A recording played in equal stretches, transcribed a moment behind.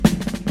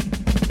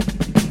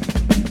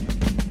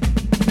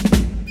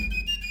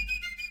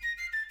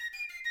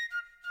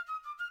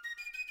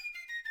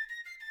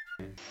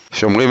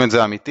שומרים את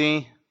זה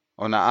אמיתי,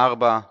 עונה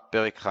 4,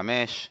 פרק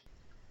 5.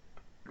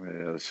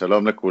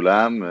 שלום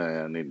לכולם,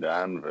 אני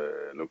דן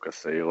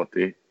ולוקאס העיר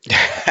אותי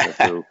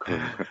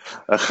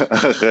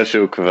אחרי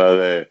שהוא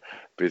כבר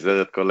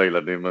פיזר את כל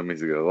הילדים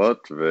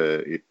במסגרות,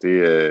 ואיתי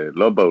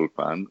לא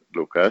באולפן,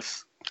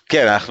 לוקאס.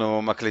 כן,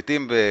 אנחנו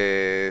מקליטים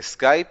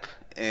בסקייפ,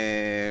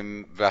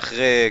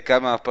 ואחרי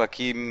כמה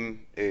פרקים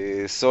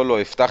סולו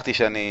הבטחתי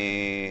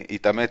שאני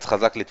אתאמץ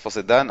חזק לתפוס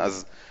את דן,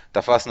 אז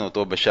תפסנו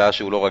אותו בשעה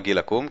שהוא לא רגיל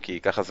לקום, כי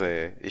ככה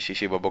זה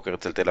שישי בבוקר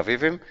אצל תל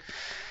אביבים.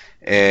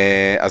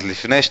 אז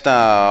לפני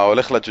שאתה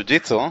הולך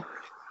לג'ו-ג'יצו,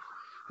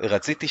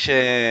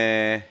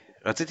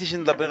 רציתי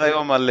שנדבר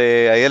היום על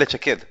איילת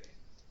שקד.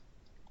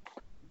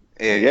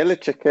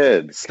 איילת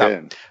שקד, סתם,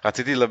 כן.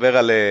 רציתי לדבר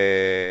על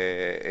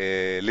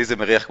לי זה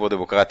מריח כמו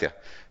דמוקרטיה,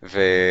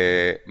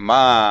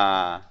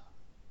 ומה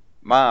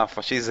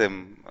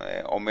הפשיזם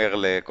אומר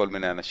לכל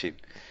מיני אנשים.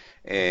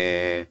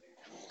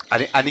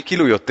 אני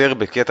כאילו יותר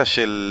בקטע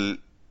של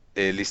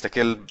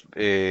להסתכל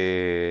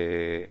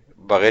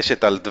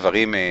ברשת על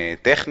דברים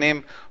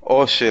טכניים,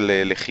 או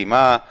של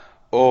לחימה,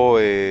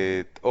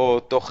 או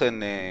תוכן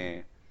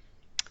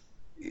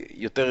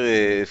יותר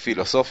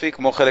פילוסופי,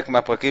 כמו חלק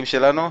מהפרקים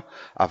שלנו,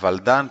 אבל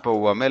דן פה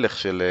הוא המלך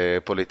של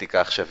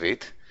פוליטיקה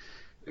עכשווית,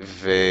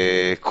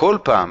 וכל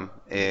פעם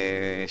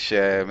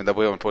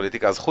שמדברים על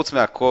פוליטיקה, אז חוץ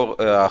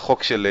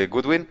מהחוק של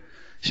גודווין,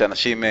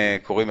 שאנשים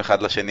קוראים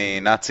אחד לשני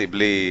נאצי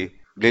בלי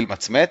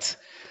למצמץ,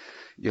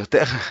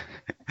 יותר...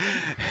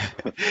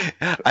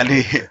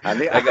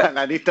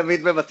 אני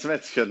תמיד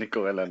ממצמץ כשאני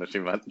קורא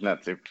לאנשים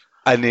נאצים.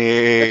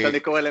 כשאני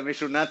קורא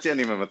למישהו נאצי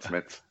אני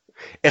ממצמץ.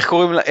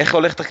 איך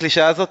הולכת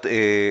הקלישה הזאת?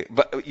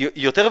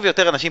 יותר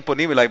ויותר אנשים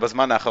פונים אליי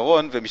בזמן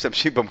האחרון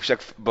ומשתמשים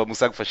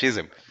במושג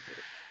פשיזם.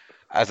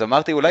 אז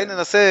אמרתי, אולי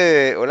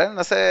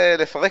ננסה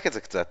לפרק את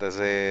זה קצת.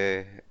 אז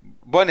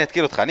בוא אני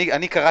אתקיל אותך.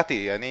 אני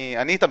קראתי,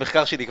 אני את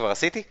המחקר שלי כבר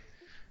עשיתי.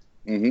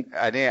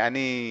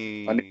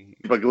 אני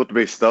בגרות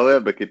בהיסטוריה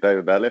בכיתה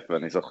י"א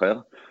ואני זוכר.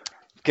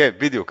 כן,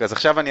 בדיוק. אז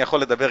עכשיו אני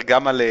יכול לדבר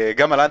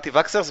גם על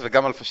אנטי-וקסרס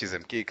וגם על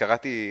פשיזם, כי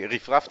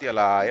רפרפתי על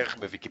הערך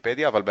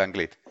בוויקיפדיה, אבל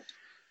באנגלית.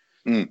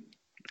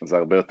 זה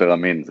הרבה יותר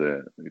אמין, זה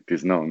it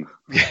is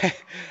known.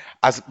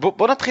 אז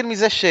בוא נתחיל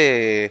מזה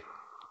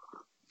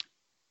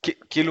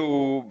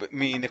כאילו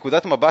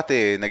מנקודת מבט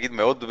נגיד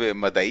מאוד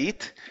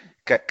מדעית,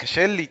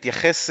 קשה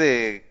להתייחס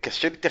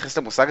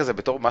למושג הזה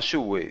בתור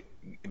משהו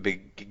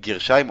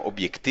בגרשיים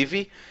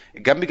אובייקטיבי,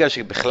 גם בגלל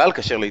שבכלל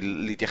קשה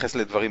להתייחס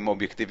לדברים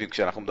אובייקטיביים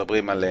כשאנחנו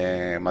מדברים על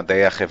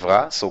מדעי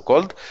החברה, so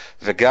called,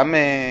 וגם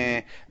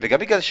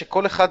בגלל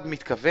שכל אחד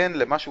מתכוון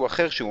למשהו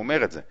אחר שהוא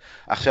אומר את זה.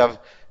 עכשיו,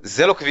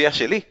 זה לא קביעה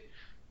שלי.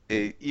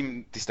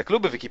 אם תסתכלו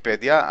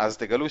בוויקיפדיה, אז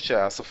תגלו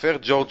שהסופר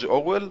ג'ורג'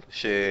 אורוול,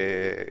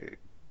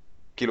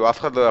 כאילו אף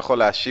אחד לא יכול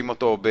להאשים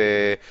אותו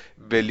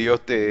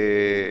בלהיות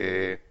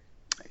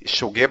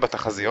שוגה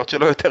בתחזיות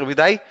שלו יותר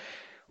מדי,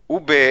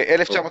 הוא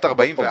ב-1944...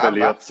 או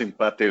בלהיות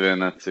סימפטי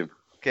לנאצים.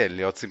 כן,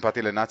 להיות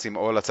סימפטי לנאצים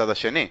או לצד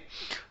השני.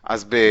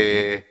 אז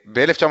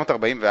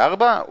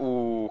ב-1944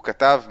 הוא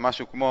כתב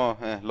משהו כמו,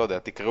 לא יודע,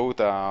 תקראו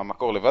את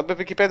המקור לבד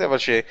בוויקיפדיה, אבל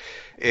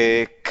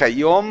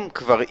שכיום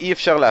כבר אי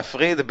אפשר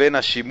להפריד בין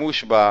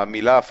השימוש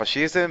במילה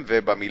פשיזם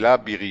ובמילה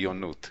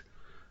בריונות.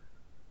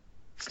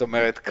 זאת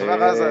אומרת,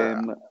 כבר אז...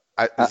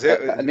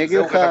 זה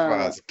הוא כתב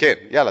כבר אז. כן,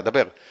 יאללה,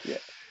 דבר.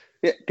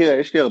 תראה,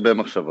 יש לי הרבה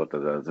מחשבות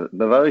על זה.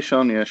 דבר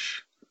ראשון,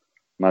 יש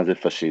מה זה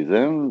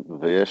פשיזם,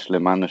 ויש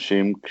למה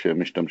אנשים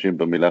כשמשתמשים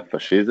במילה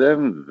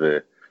פשיזם,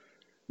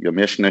 וגם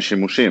יש שני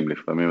שימושים,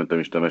 לפעמים אתה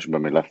משתמש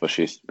במילה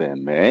פשיסט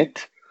באמת,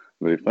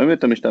 ולפעמים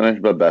אתה משתמש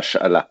בה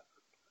בהשאלה.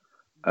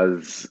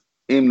 אז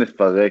אם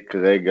נפרק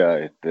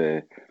רגע את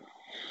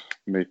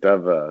מיטב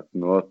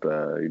התנועות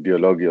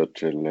האידיאולוגיות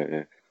של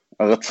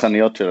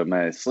הרצחניות של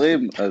המאה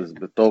ה-20, אז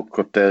בתור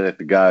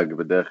כותרת גג,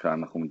 בדרך כלל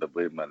אנחנו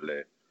מדברים על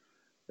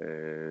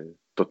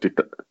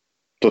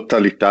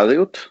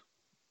טוטליטריות,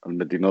 על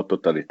מדינות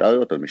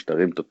טוטליטריות, על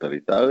משטרים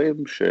טוטליטריים,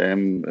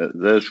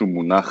 זה איזשהו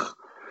מונח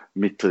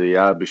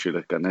מטריה בשביל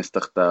לכנס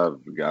תחתיו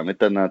גם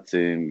את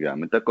הנאצים,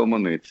 גם את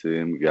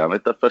הקומוניסטים, גם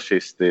את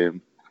הפשיסטים,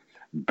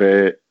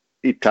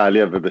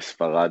 באיטליה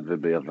ובספרד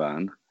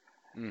וביוון,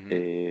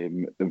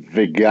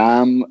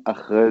 וגם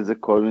אחרי זה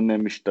כל מיני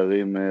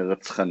משטרים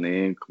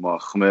רצחניים כמו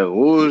החמר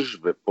רוז'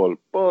 ופול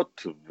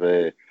פוט,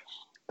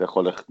 ואתה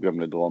יכול ללכת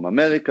גם לדרום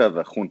אמריקה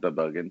והחונטה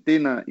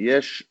בארגנטינה.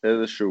 יש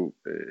איזשהו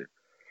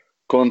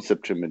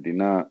קונספט של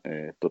מדינה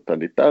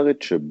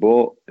טוטליטרית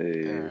שבו...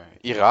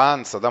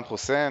 איראן, סדאם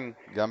חוסיין,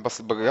 גם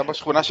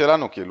בשכונה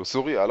שלנו, כאילו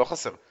סוריה, לא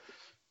חסר.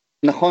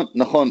 נכון,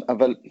 נכון,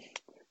 אבל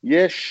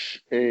יש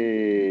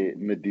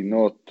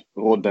מדינות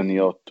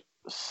רודניות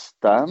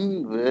סתם,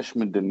 ויש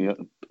מדינות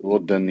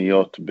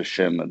רודניות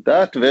בשם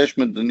הדת, ויש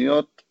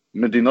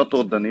מדינות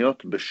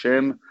רודניות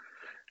בשם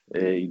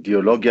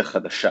אידיאולוגיה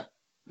חדשה.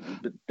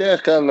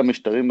 בדרך כלל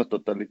המשטרים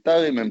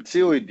הטוטליטריים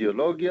המציאו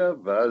אידיאולוגיה,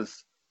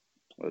 ואז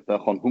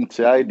נכון,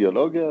 הומצאה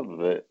אידיאולוגיה,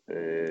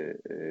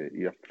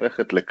 והיא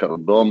הופכת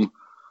לקרדום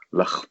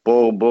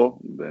לחפור בו,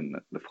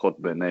 לפחות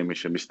בעיני מי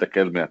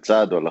שמסתכל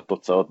מהצד או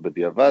לתוצאות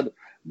בדיעבד,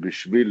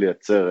 בשביל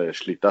לייצר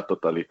שליטה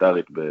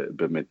טוטליטרית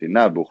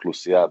במדינה,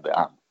 באוכלוסייה,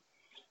 בעם.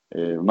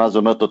 מה זה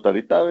אומר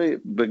טוטליטרי?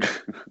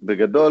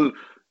 בגדול,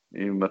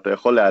 אם אתה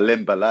יכול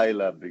להיעלם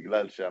בלילה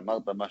בגלל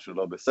שאמרת משהו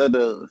לא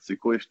בסדר,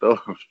 סיכוי שטוב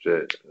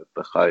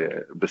שאתה חי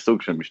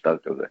בסוג של משטר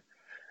כזה.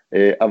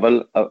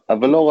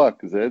 אבל לא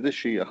רק, זה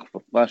איזושהי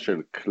הכפפה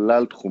של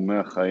כלל תחומי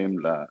החיים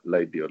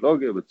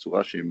לאידיאולוגיה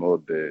בצורה שהיא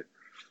מאוד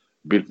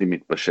בלתי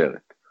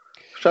מתפשרת.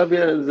 עכשיו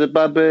זה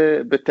בא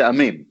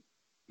בטעמים.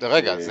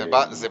 רגע,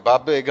 זה בא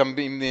גם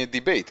עם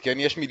דיבייט, כן?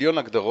 יש מיליון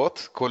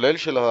הגדרות, כולל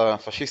של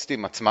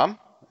הפשיסטים עצמם.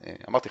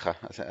 אמרתי לך,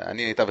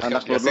 אני את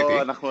הבחירה שלי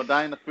עשיתי. אנחנו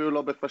עדיין אפילו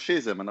לא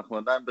בפשיזם, אנחנו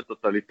עדיין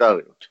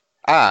בטוטליטריות.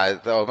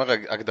 אתה אומר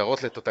הגדרות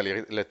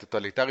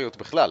לטוטליטריות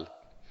בכלל.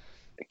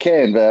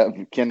 כן,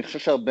 כי אני חושב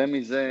שהרבה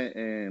מזה,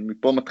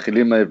 מפה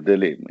מתחילים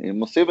ההבדלים. אם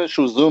עושים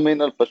איזשהו זום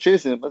אין על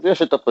פשיזם, אז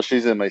יש את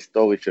הפשיזם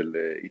ההיסטורי של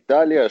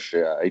איטליה,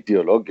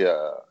 שהאידיאולוגיה,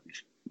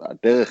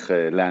 הדרך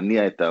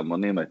להניע את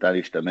ההמונים הייתה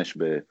להשתמש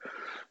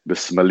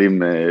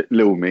בסמלים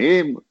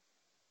לאומיים.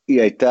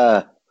 היא הייתה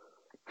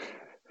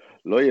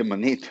לא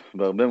ימנית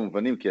בהרבה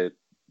מובנים, כי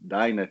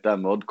עדיין הייתה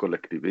מאוד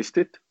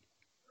קולקטיביסטית,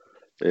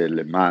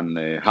 למען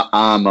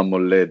העם,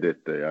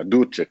 המולדת,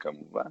 הדוצ'ה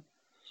כמובן.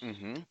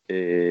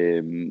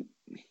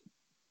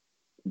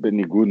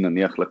 בניגוד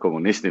נניח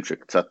לקומוניסטים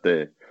שקצת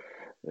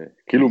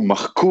כאילו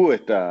מחקו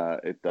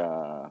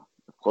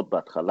לפחות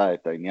בהתחלה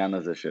את העניין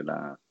הזה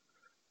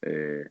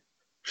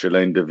של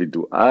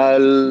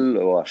האינדיבידואל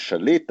או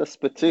השליט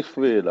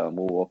הספציפי, אלא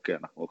אמרו אוקיי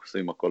אנחנו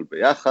עושים הכל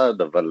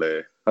ביחד, אבל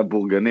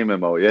הבורגנים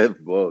הם האויב,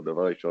 בואו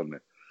דבר ראשון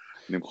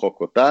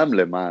נמחוק אותם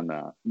למען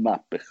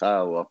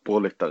המהפכה או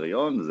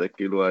הפרולטריון, זה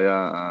כאילו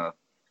היה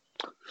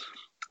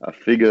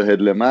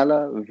הפיגר-הד למעלה,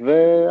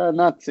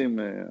 והנאצים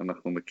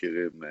אנחנו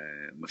מכירים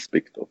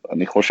מספיק טוב.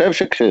 אני חושב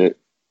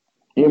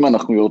אם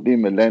אנחנו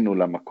יורדים אלינו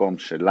למקום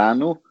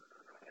שלנו,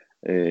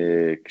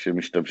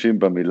 כשמשתמשים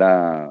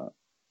במילה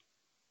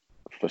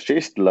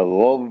פשיסט,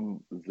 לרוב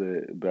זה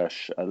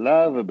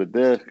בהשאלה,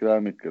 ובדרך כלל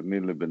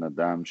מתכוונים לבן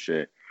אדם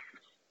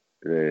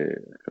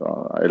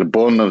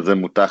העלבון הזה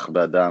מותח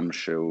באדם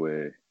שהוא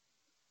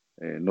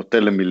נוטה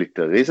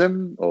למיליטריזם,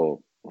 או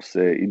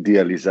עושה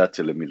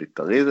אידיאליזציה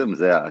למיליטריזם,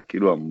 זה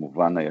כאילו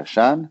המובן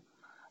הישן,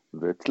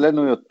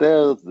 ואצלנו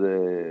יותר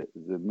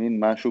זה מין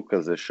משהו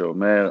כזה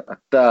שאומר,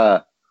 אתה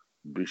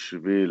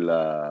בשביל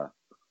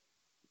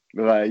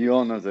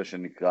הרעיון הזה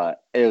שנקרא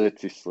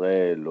ארץ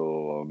ישראל,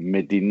 או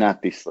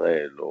מדינת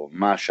ישראל, או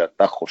מה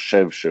שאתה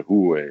חושב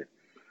שהוא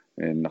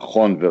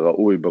נכון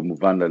וראוי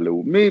במובן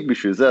הלאומי,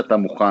 בשביל זה אתה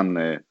מוכן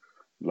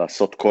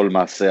לעשות כל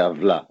מעשה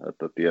עוולה,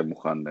 אתה תהיה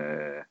מוכן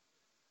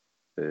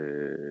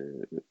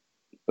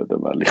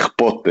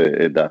לכפות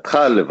את דעתך,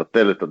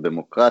 לבטל את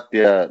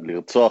הדמוקרטיה,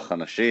 לרצוח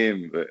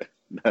אנשים,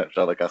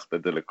 ואפשר לקחת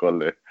את זה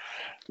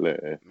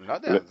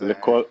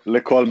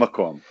לכל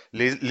מקום.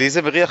 לי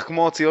זה מריח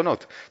כמו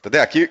ציונות, אתה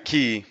יודע,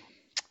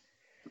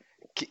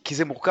 כי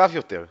זה מורכב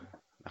יותר,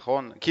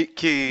 נכון?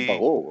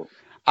 ברור,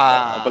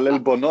 אבל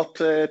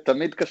אלבונות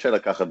תמיד קשה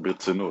לקחת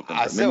ברצינות, הם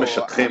תמיד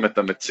משטחים את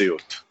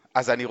המציאות.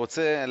 אז אני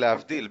רוצה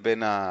להבדיל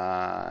בין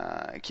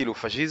כאילו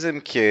פשיזם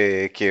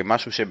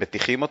כמשהו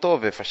שבטיחים אותו,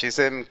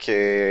 ופשיזם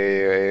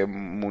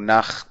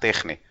כמונח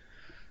טכני.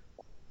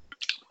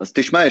 אז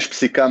תשמע, יש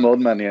פסיקה מאוד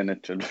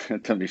מעניינת של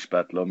בית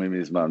המשפט, לא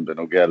מזמן,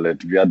 בנוגע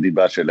לתביעת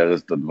דיבה של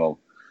ארז תדמור.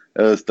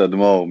 ארז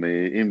תדמור,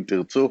 אם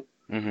תרצו,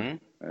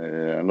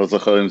 אני לא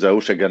זוכר אם זה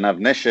ההוא שגנב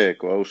נשק,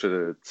 או ההוא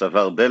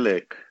שצבר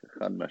דלק,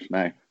 אחד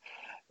מהשניים.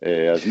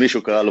 אז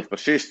מישהו קרא לו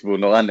פשיסט, והוא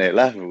נורא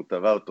נעלב, והוא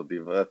תבע אותו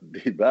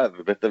דיבה,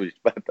 ובית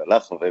המשפט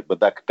הלך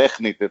ובדק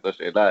טכנית את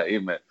השאלה,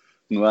 האם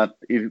תנועת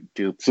אם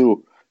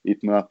תרצו היא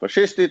תנועה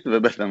פשיסטית,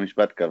 ובית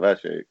המשפט קבע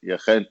שהיא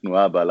אכן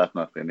תנועה בעלת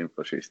מאפיינים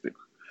פשיסטיים.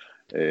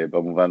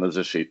 במובן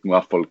הזה שהיא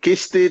תנועה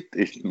פולקיסטית,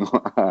 היא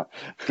תנועה...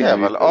 כן,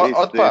 אבל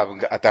עוד פעם,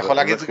 אתה יכול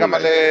להגיד את זה גם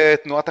על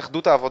תנועת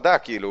אחדות העבודה,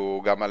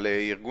 כאילו, גם על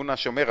ארגון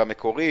השומר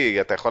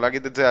המקורי, אתה יכול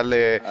להגיד את זה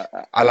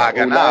על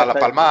ההגנה, על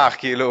הפלמ"ח,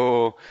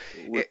 כאילו...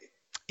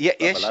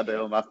 אבל עד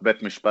היום אף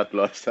בית משפט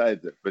לא עשה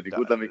את זה,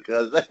 בניגוד למקרה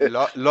הזה.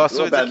 לא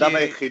עשו את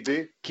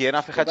זה כי אין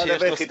אף אחד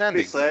שיש לו סטנדינג.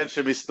 בישראל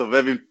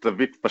שמסתובב עם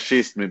תווית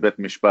פשיסט מבית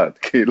משפט,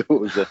 כאילו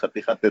זה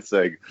חתיכת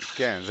הישג.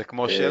 כן, זה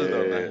כמו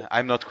שלדון,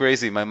 I'm not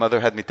crazy, my mother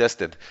had me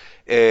tested.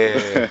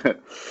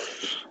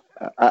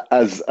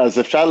 אז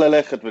אפשר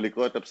ללכת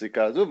ולקרוא את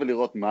הפסיקה הזו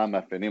ולראות מה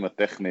המאפיינים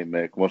הטכניים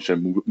כמו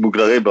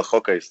שמוגדרים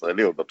בחוק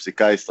הישראלי או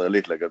בפסיקה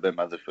הישראלית לגבי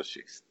מה זה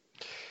פשיסט.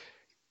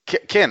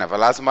 כן,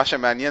 אבל אז מה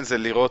שמעניין זה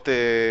לראות,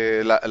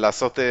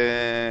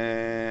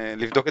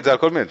 לבדוק את זה על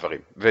כל מיני דברים,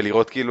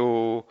 ולראות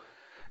כאילו,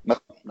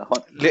 נכון.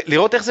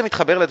 לראות איך זה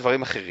מתחבר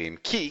לדברים אחרים,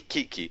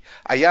 כי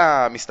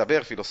היה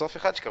מסתבר פילוסוף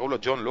אחד שקראו לו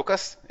ג'ון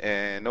לוקאס,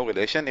 no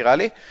relation נראה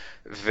לי,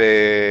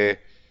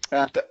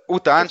 והוא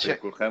טען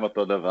כולכם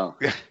אותו דבר.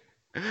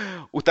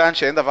 הוא טען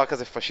שאין דבר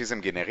כזה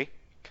פשיזם גנרי,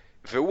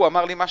 והוא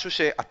אמר לי משהו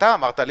שאתה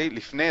אמרת לי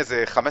לפני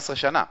איזה 15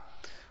 שנה,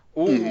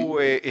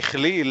 הוא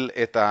הכליל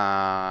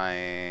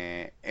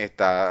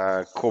את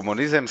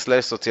הקומוניזם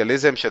סלש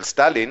סוציאליזם של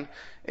סטלין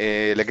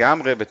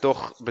לגמרי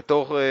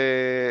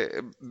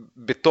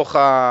בתוך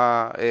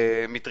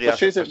המטריה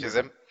של פשיזם,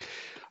 פשיזם. כן.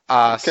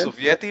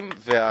 הסובייטים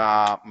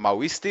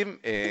והמאואיסטים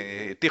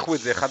הטיחו את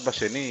זה אחד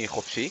בשני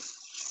חופשי.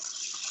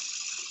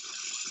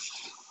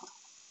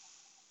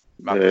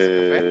 מה, כוס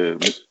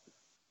קפה?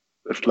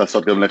 יש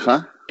לעשות גם לך?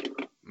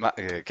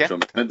 כן.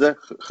 שומע את זה?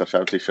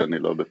 חשבתי שאני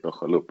לא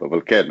בתוך הלופ,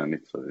 אבל כן, אני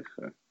צריך...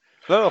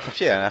 לא, לא,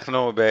 חופשי,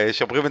 אנחנו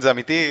שומרים את זה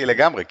אמיתי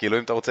לגמרי, כאילו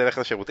אם אתה רוצה ללכת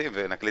לשירותים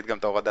ונקליט גם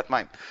את ההורדת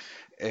מים.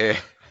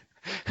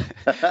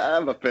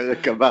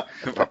 בפרק הבא.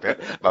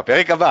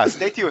 בפרק הבא,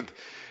 stay tuned.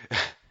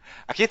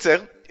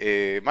 הקיצר,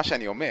 מה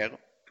שאני אומר,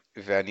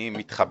 ואני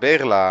מתחבר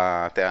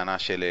לטענה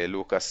של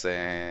לוקאס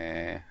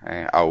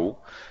ההוא,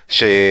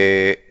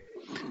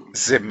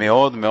 שזה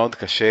מאוד מאוד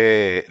קשה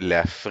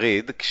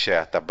להפריד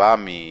כשאתה בא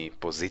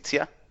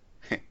מפוזיציה,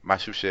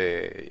 משהו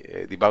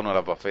שדיברנו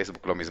עליו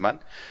בפייסבוק לא מזמן,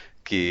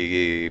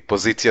 כי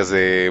פוזיציה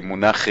זה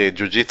מונח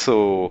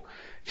ג'ו-ג'יצו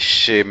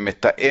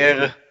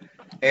שמתאר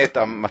את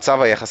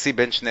המצב היחסי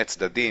בין שני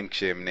צדדים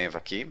כשהם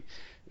נאבקים,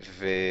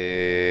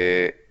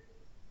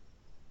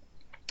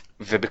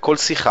 ובכל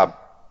שיחה,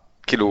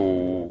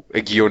 כאילו,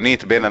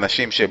 הגיונית בין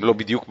אנשים שהם לא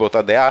בדיוק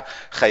באותה דעה,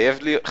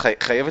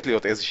 חייבת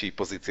להיות איזושהי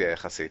פוזיציה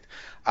יחסית.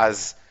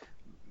 אז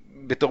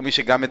בתור מי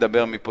שגם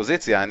מדבר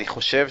מפוזיציה, אני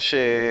חושב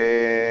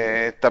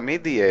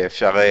שתמיד יהיה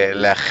אפשר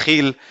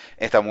להכיל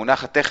את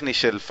המונח הטכני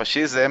של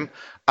פשיזם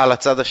על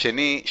הצד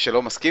השני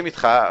שלא מסכים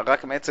איתך,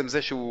 רק מעצם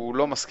זה שהוא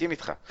לא מסכים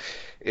איתך.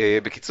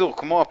 בקיצור,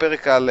 כמו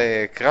הפרק על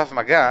קרב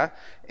מגע,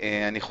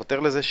 אני חותר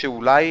לזה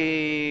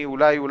שאולי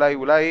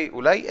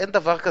אין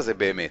דבר כזה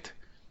באמת.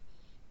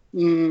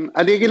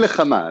 אני אגיד לך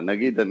מה,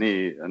 נגיד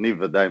אני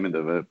ודאי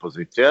מדבר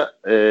פוזיציה,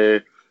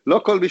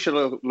 לא כל מי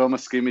שלא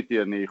מסכים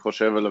איתי אני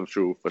חושב עליו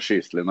שהוא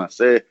פשיסט,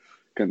 למעשה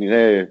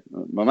כנראה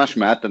ממש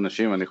מעט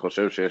אנשים אני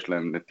חושב שיש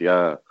להם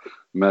נטייה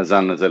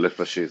מהזן הזה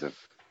לפשיזם.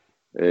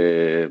 אני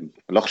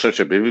לא חושב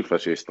שביבי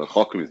פשיסט,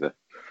 רחוק מזה,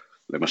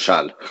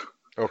 למשל.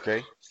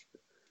 אוקיי.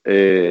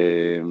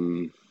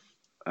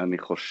 אני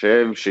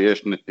חושב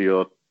שיש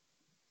נטיות,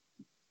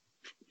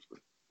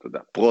 אתה יודע,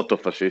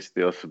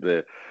 פרוטו-פשיסטיות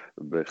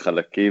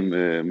בחלקים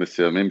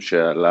מסוימים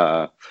שעל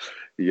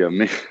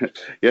הימין,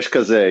 יש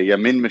כזה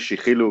ימין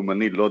משיחי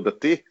לאומני לא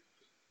דתי,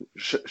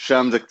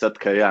 שם זה קצת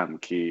קיים,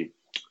 כי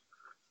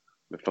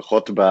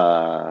לפחות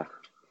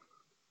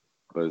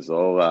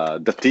באזור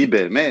הדתי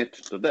באמת,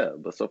 אתה יודע,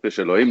 בסוף יש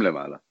אלוהים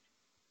למעלה,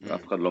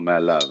 אף אחד לא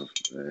מעליו,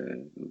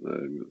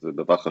 זה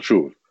דבר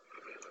חשוב.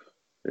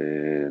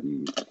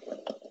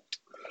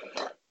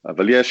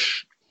 אבל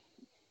יש,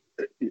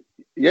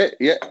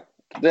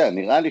 אתה יודע,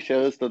 נראה לי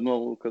שארז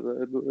תדמור הוא כזה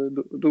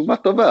דוגמה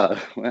טובה,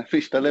 הוא היה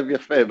משתלב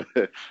יפה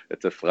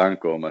אצל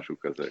פרנקו או משהו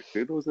כזה,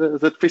 כאילו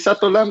זה תפיסת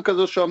עולם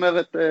כזו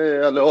שאומרת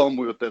הלאום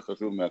הוא יותר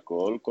חשוב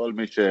מהכל, כל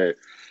מי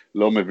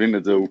שלא מבין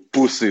את זה הוא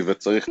פוסי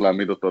וצריך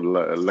להעמיד אותו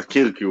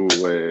לקיר כי הוא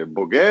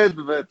בוגד,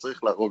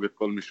 וצריך להרוג את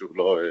כל מי שהוא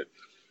לא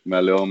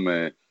מהלאום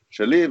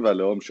שלי,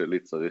 והלאום שלי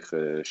צריך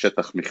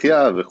שטח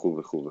מחיה וכו'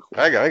 וכו' וכו'.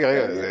 רגע,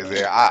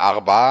 זה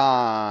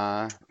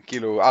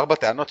ארבע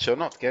טענות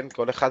שונות, כן?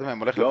 כל אחד מהם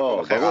הולך למקום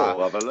אחר.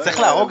 ברור, אבל... צריך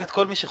להרוג את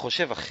כל מי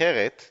שחושב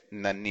אחרת,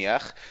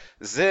 נניח,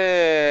 זה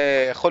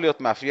יכול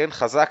להיות מאפיין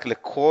חזק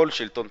לכל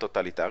שלטון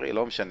טוטליטרי,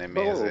 לא משנה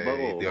מאיזה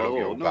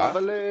אידיאולוגיה הוא בא.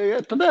 אבל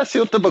אתה יודע,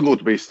 סיוט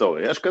הבגרות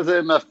בהיסטוריה, יש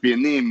כזה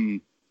מאפיינים,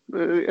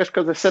 יש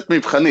כזה סט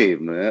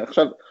מבחנים.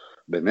 עכשיו,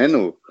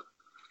 בינינו,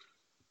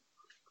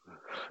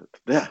 אתה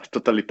יודע,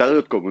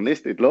 טוטליטריות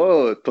קומוניסטית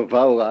לא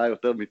טובה או רעה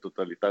יותר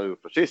מטוטליטריות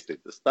פשיסטית,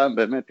 זה סתם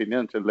באמת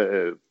עניין של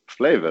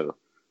פלייבר.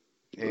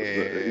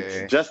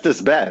 It's just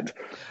as bad.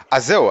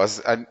 אז זהו,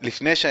 אז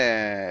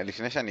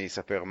לפני שאני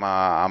אספר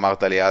מה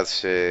אמרת לי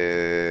אז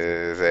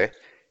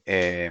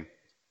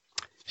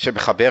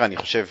שמחבר, אני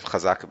חושב,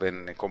 חזק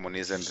בין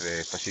קומוניזם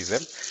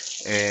ופשיזם.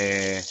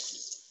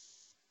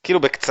 כאילו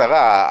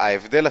בקצרה,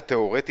 ההבדל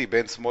התיאורטי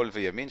בין שמאל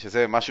וימין,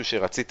 שזה משהו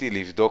שרציתי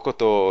לבדוק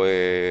אותו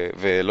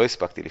ולא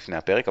הספקתי לפני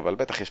הפרק, אבל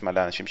בטח יש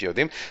מלא אנשים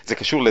שיודעים, זה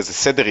קשור לאיזה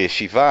סדר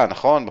ישיבה,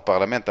 נכון?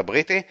 בפרלמנט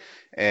הבריטי.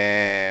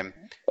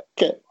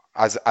 כן.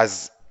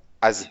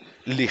 אז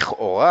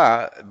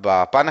לכאורה,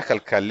 בפן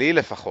הכלכלי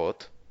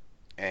לפחות,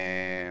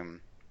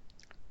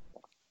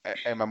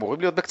 הם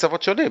אמורים להיות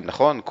בקצוות שונים,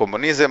 נכון?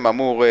 קומוניזם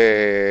אמור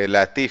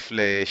להטיף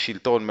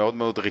לשלטון מאוד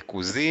מאוד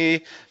ריכוזי,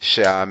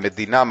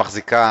 שהמדינה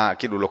מחזיקה,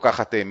 כאילו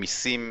לוקחת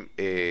מיסים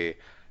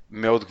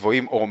מאוד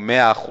גבוהים או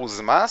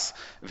 100% מס,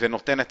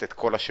 ונותנת את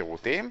כל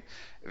השירותים.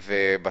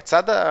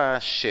 ובצד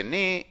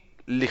השני,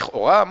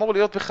 לכאורה אמור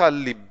להיות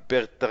בכלל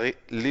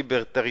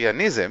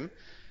ליברטריאניזם,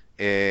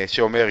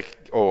 שאומר,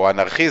 או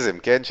אנרכיזם,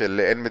 כן?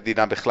 של אין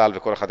מדינה בכלל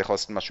וכל אחד יכול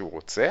לעשות מה שהוא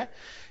רוצה.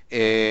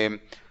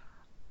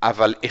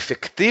 אבל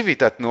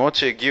אפקטיבית התנועות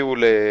שהגיעו,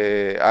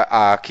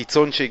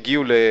 הקיצון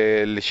שהגיעו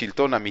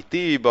לשלטון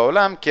אמיתי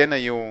בעולם, כן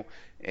היו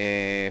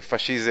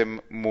פשיזם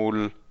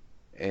מול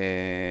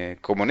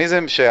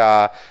קומוניזם,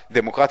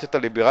 שהדמוקרטיות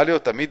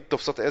הליברליות תמיד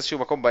תופסות איזשהו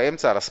מקום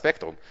באמצע על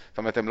הספקטרום. זאת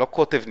אומרת, הם לא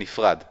כותב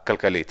נפרד,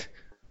 כלכלית.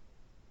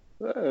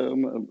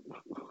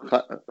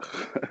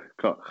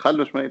 חד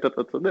משמעית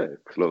אתה צודק,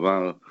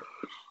 כלומר,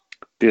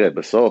 תראה,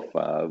 בסוף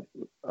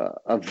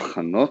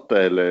ההבחנות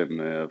האלה הן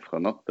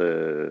הבחנות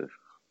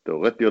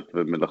תיאורטיות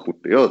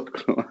ומלאכותיות,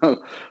 כלומר,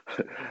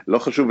 לא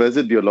חשוב איזה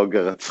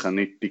אידיאולוגיה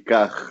רצחנית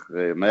תיקח,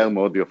 מהר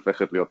מאוד היא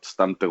הופכת להיות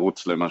סתם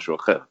תירוץ למשהו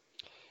אחר.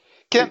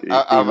 כן,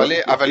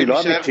 היא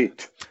לא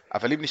אמיתית.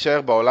 אבל אם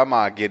נשאר בעולם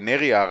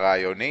הגנרי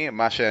הרעיוני,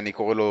 מה שאני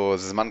קורא לו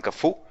זמן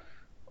קפוא,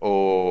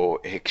 או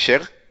הקשר,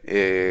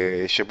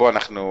 שבו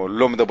אנחנו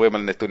לא מדברים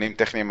על נתונים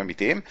טכניים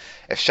אמיתיים,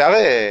 אפשר,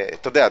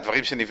 אתה יודע,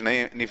 דברים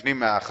שנבנים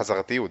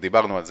מהחזרתיות,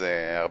 דיברנו על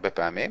זה הרבה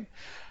פעמים,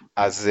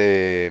 אז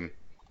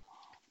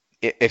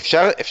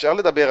אפשר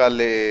לדבר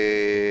על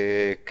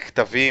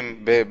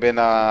כתבים בין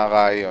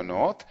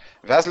הרעיונות,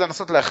 ואז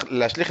לנסות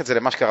להשליך את זה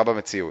למה שקרה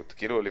במציאות,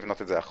 כאילו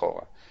לבנות את זה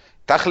אחורה.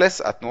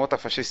 תכלס, התנועות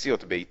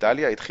הפשיסטיות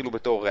באיטליה התחילו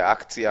בתור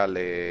ריאקציה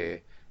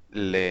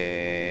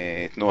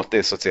לתנועות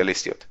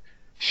סוציאליסטיות,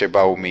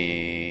 שבאו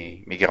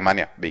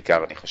מגרמניה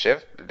בעיקר, אני חושב.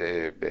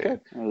 כן,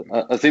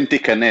 אז אם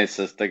תיכנס,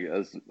 אז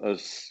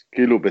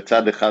כאילו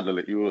בצד אחד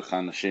יהיו לך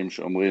אנשים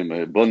שאומרים,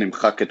 בוא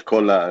נמחק את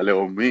כל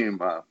הלאומים,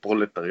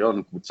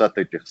 הפרולטריון, קבוצת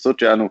ההתייחסות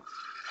שלנו,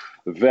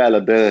 ועל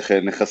הדרך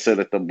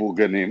נחסל את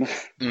הבורגנים.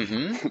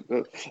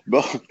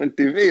 באופן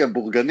טבעי,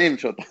 הבורגנים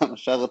שאותם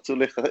השאר רצו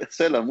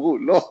לחסל, אמרו,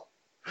 לא,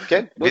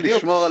 כן, בוא בדיוק.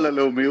 נשמור על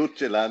הלאומיות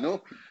שלנו,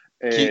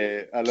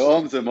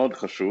 הלאום זה מאוד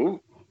חשוב,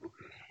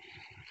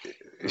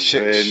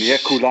 ונהיה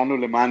כולנו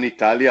למען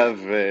איטליה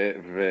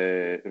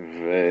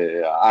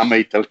והעם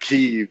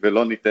האיטלקי,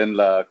 ולא ניתן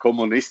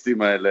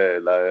לקומוניסטים האלה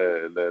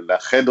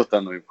לאחד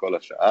אותנו עם כל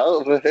השאר.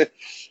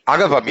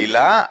 אגב,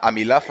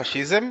 המילה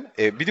פשיזם,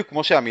 בדיוק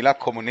כמו שהמילה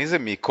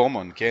קומוניזם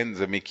מקומון, כן?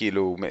 זה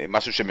מכאילו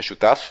משהו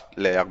שמשותף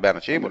להרבה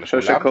אנשים או לכולם.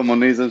 אני חושב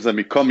שקומוניזם זה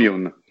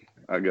מקומיון,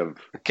 אגב.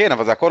 כן,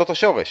 אבל זה הכל אותו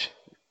שורש.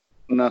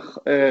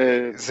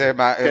 זה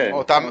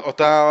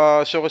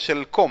אותה שורש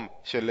של קום,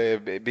 של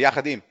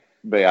ביחד עם.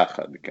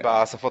 ביחד, כן.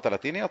 בשפות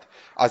הלטיניות.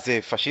 אז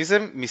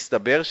פשיזם,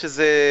 מסתבר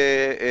שזה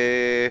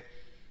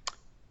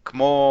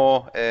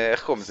כמו,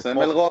 איך קוראים לזה?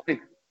 סמל רומי.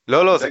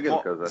 לא,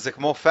 זה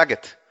כמו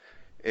פאגט.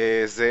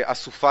 זה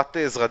אסופת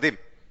זרדים.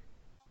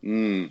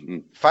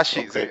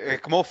 פאשי, זה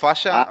כמו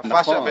פאשה,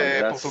 פאשה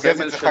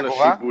בפורטוגזית זה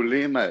חגורה.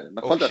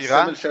 נכון, זה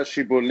הסמל של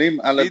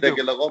השיבולים על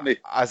הדגל הרומי.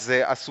 אז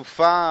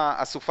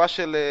אסופה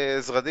של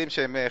זרדים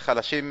שהם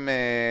חלשים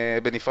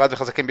בנפרד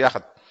וחזקים ביחד.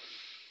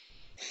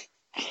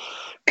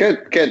 כן,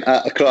 כן.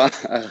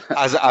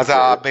 אז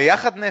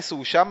הביחדנס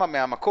הוא שם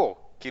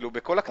מהמקור, כאילו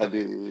בכל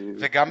הכתבים,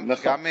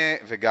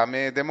 וגם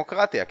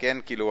דמוקרטיה, כן?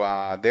 כאילו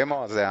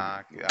הדמו זה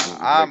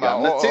העם,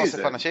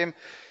 אוסף אנשים.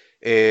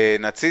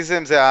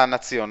 נאציזם זה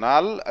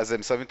הנציונל, אז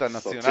הם שמים את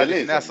הנציונל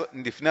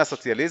לפני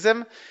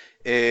הסוציאליזם,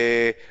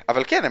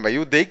 אבל כן, הם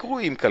היו די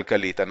גרועים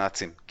כלכלית,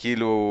 הנאצים.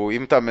 כאילו,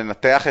 אם אתה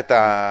מנתח את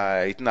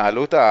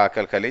ההתנהלות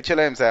הכלכלית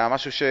שלהם, זה היה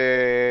משהו ש...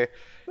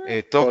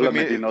 כל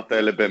המדינות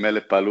האלה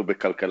במילא פעלו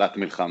בכלכלת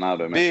מלחמה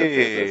במשך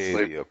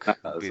 20,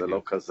 זה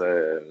לא כזה,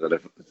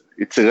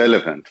 it's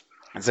irrelevant.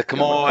 זה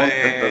כמו...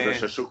 זה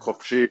ששוק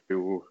חופשי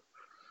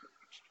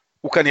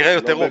הוא כנראה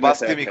יותר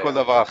רובסטי מכל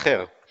דבר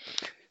אחר.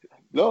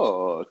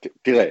 לא,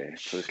 תראה,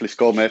 צריך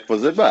לזכור מאיפה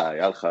זה בא,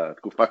 היה לך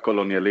תקופה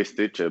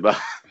קולוניאליסטית שבה,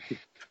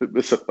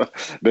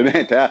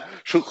 באמת, היה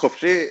שוק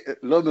חופשי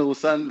לא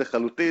מרוסן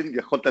לחלוטין,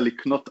 יכולת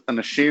לקנות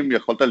אנשים,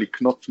 יכולת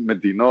לקנות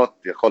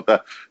מדינות, יכולת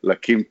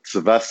להקים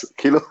צבא,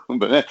 כאילו,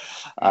 באמת,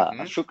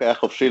 השוק היה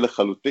חופשי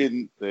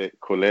לחלוטין,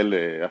 כולל...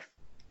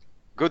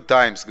 Good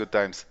times, good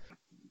times.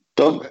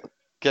 טוב.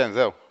 כן,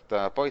 זהו,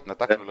 אתה פה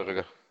התנתקנו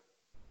לרגע.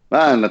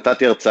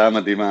 נתתי הרצאה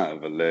מדהימה,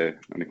 אבל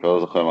אני כבר לא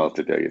זוכר מה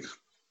רציתי להגיד.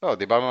 לא,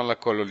 דיברנו על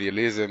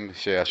הקולוניאליזם,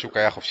 שהשוק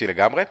היה חופשי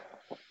לגמרי,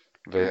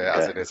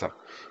 ואז זה נעשה.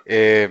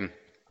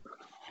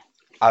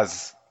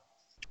 אז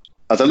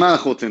על מה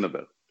אנחנו רוצים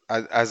לדבר?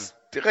 אז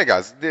רגע,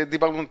 אז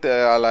דיברנו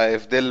על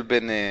ההבדל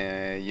בין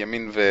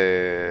ימין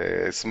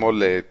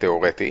ושמאל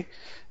תיאורטי,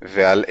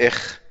 ועל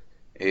איך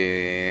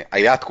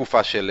היה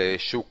תקופה של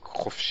שוק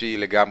חופשי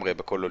לגמרי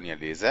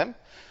בקולוניאליזם,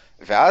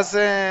 ואז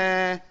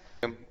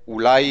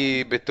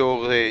אולי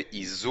בתור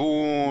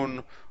איזון,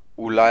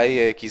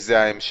 אולי כי זה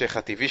ההמשך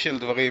הטבעי של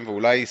דברים,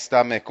 ואולי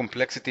סתם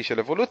קומפלקסיטי של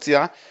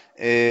אבולוציה,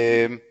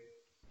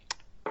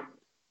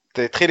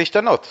 תתחיל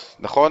להשתנות,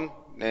 נכון?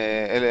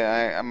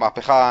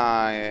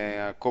 המהפכה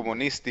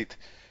הקומוניסטית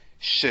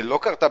שלא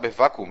קרתה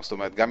בוואקום, זאת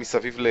אומרת, גם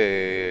מסביב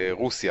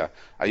לרוסיה,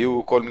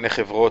 היו כל מיני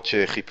חברות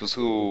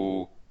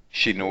שחיפשו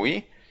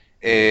שינוי.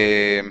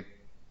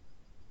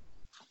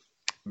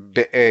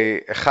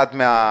 אחד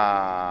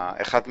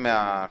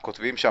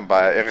מהכותבים שם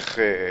בערך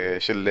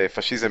של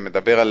פשיזם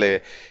מדבר על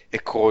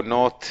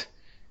עקרונות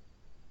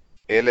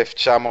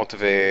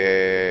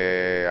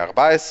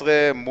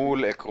 1914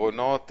 מול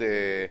עקרונות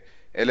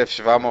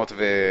 1700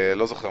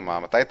 ולא זוכר מה,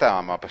 מתי הייתה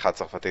המהפכה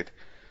הצרפתית?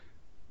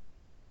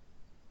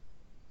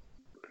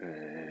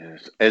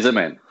 איזה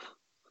מהן?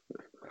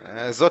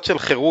 זאת של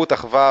חירות,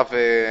 אחווה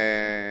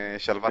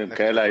ושלוות נפש.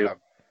 כאלה היו.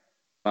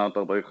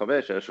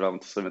 1745,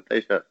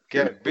 1729, כן,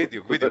 כאילו,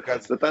 בדיוק, בדיוק.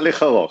 זה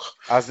תהליך ארוך.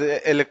 אז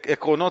אלה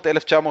עקרונות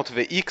 1900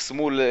 ו-X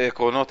מול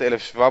עקרונות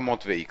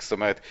 1700 ו-X. זאת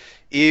אומרת,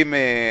 אם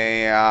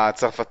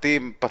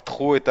הצרפתים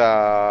פתחו את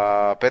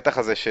הפתח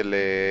הזה של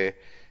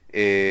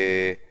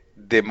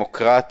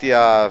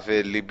דמוקרטיה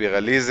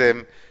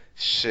וליברליזם,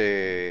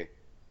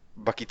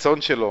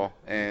 שבקיצון שלו,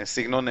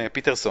 סגנון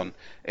פיטרסון,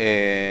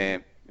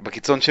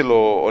 בקיצון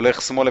שלו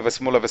הולך שמאלה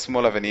ושמאלה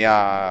ושמאלה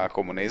ונהיה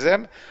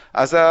קומוניזם,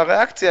 אז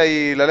הריאקציה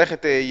היא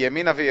ללכת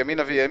ימינה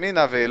וימינה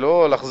וימינה,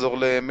 ולא לחזור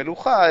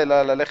למלוכה,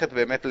 אלא ללכת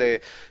באמת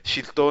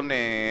לשלטון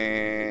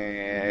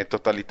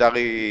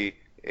טוטליטרי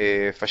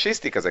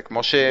פשיסטי כזה,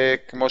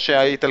 כמו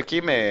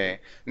שהאיטלקים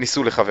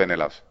ניסו לכוון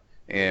אליו.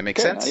 make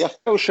כן, sense?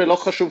 היפה הוא שלא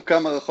חשוב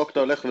כמה רחוק אתה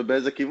הולך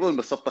ובאיזה כיוון,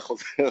 בסוף אתה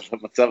חוזר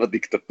למצב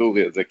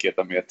הדיקטטורי הזה, כי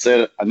אתה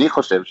מייצר, אני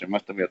חושב שמה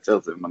שאתה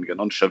מייצר זה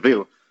מנגנון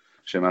שביר,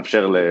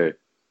 שמאפשר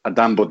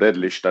לאדם בודד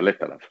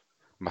להשתלט עליו.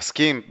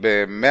 מסכים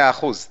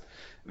ב-100%.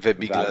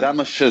 ובגלל,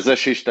 והאדם שזה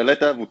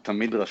שהשתלט עליו הוא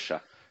תמיד רשע.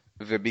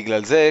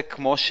 ובגלל זה,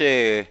 כמו ש...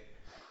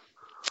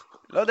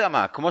 לא יודע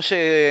מה, כמו ש...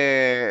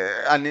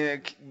 אני...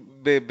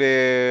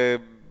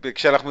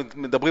 כשאנחנו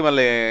מדברים על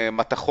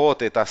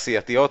מתכות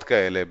תעשייתיות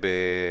כאלה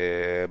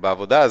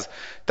בעבודה, אז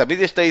תמיד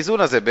יש את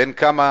האיזון הזה בין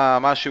כמה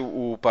משהו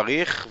הוא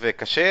פריך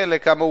וקשה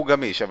לכמה הוא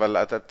גמיש, אבל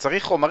אתה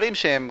צריך חומרים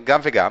שהם גם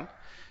וגם,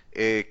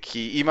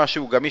 כי אם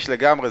משהו גמיש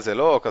לגמרי זה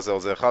לא כזה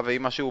עוזר לך,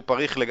 ואם משהו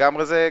פריך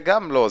לגמרי זה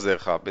גם לא עוזר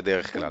לך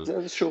בדרך כלל. זה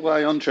איזשהו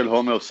רעיון של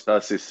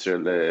הומאוסטסיס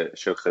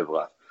של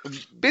חברה.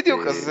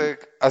 בדיוק,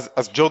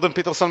 אז ג'ורדן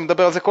פיטרסון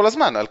מדבר על זה כל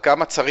הזמן, על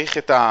כמה צריך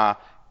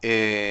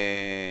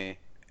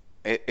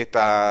את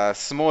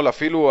השמאל,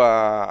 אפילו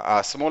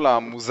השמאל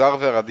המוזר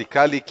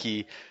והרדיקלי,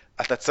 כי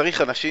אתה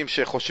צריך אנשים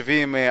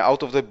שחושבים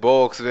out of the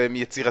box, והם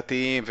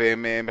יצירתיים,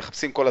 והם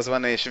מחפשים כל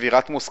הזמן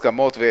שבירת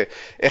מוסכמות,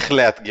 ואיך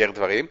לאתגר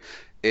דברים,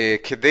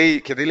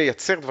 כדי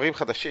לייצר דברים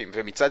חדשים.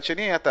 ומצד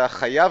שני, אתה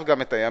חייב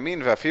גם את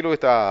הימין, ואפילו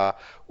את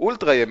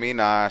האולטרה ימין,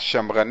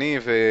 השמרני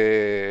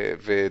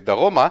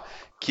ודרומה,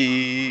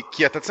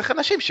 כי אתה צריך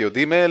אנשים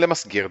שיודעים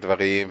למסגר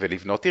דברים,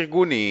 ולבנות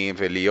ארגונים,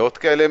 ולהיות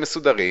כאלה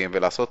מסודרים,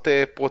 ולעשות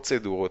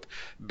פרוצדורות.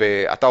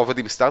 אתה עובד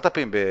עם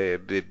סטארט-אפים,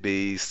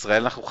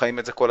 בישראל אנחנו חיים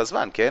את זה כל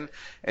הזמן, כן?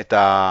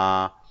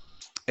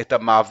 את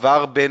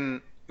המעבר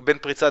בין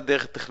פריצת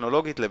דרך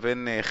טכנולוגית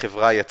לבין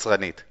חברה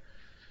יצרנית.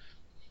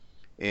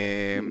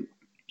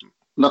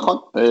 נכון.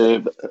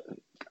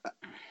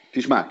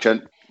 תשמע,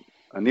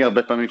 אני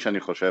הרבה פעמים כשאני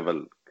חושב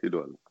על, כאילו,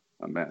 על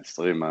המאה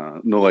ה-20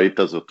 הנוראית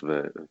הזאת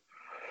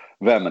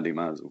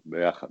והמדהימה הזו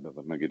ביחד,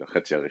 אבל נגיד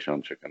החצי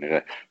הראשון שכנראה,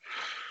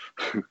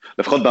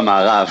 לפחות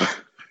במערב,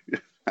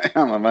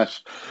 היה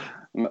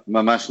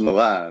ממש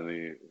נורא.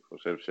 אני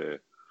חושב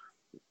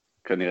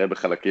שכנראה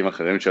בחלקים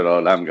אחרים של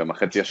העולם, גם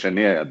החצי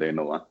השני היה די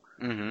נורא.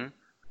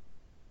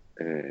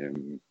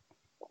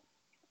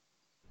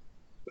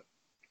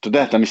 אתה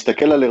יודע, אתה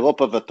מסתכל על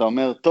אירופה ואתה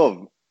אומר,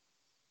 טוב,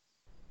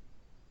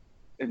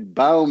 הם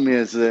באו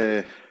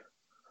מאיזה,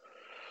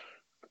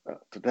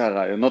 אתה יודע,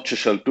 הרעיונות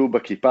ששלטו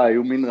בכיפה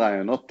היו מין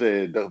רעיונות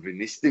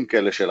דרוויניסטיים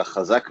כאלה של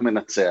החזק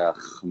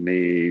מנצח,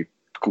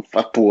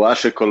 מתקופה פרועה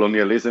של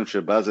קולוניאליזם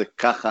שבה זה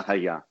ככה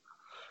היה.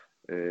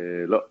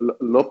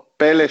 לא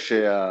פלא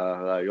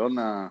שהרעיון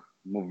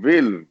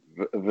המוביל,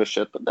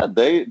 ושאתה יודע,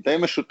 די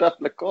משותף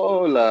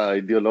לכל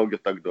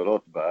האידיאולוגיות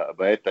הגדולות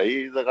בעת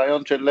ההיא, זה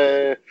רעיון של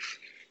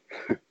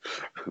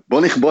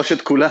בוא נכבוש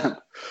את כולם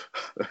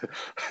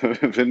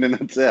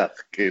וננצח,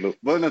 כאילו,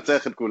 בוא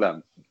ננצח את כולם.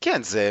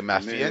 כן, זה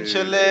מאפיין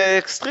של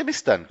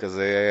אקסטרימיסטן,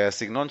 כזה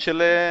הסגנון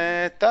של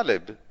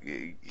טלב.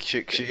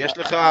 כשיש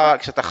לך,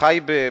 כשאתה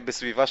חי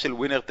בסביבה של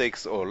winner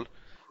takes all,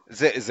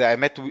 זה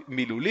האמת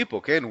מילולי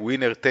פה, כן?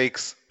 winner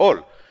takes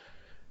all.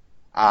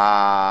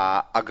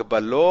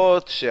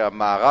 ההגבלות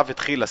שהמערב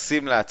התחיל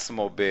לשים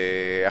לעצמו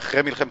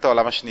אחרי מלחמת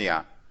העולם השנייה,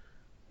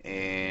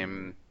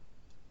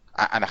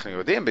 אנחנו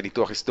יודעים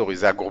בניתוח היסטורי,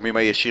 זה הגורמים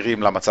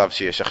הישירים למצב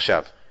שיש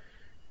עכשיו.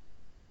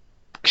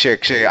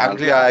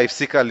 כשאנגליה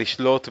הפסיקה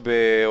לשלוט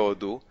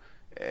בהודו,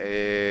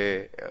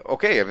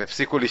 אוקיי, הם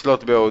הפסיקו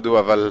לשלוט בהודו,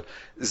 אבל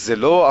זה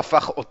לא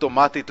הפך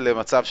אוטומטית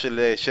למצב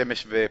של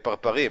שמש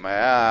ופרפרים.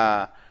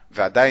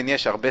 ועדיין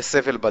יש הרבה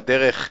סבל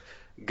בדרך,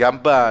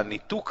 גם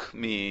בניתוק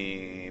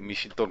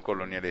משלטון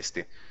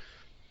קולוניאליסטי.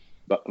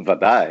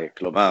 ודאי,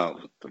 כלומר,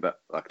 אתה יודע,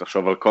 רק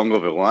תחשוב על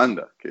קונגו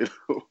ורואנדה,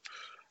 כאילו,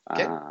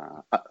 כן.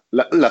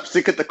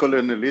 להפסיק את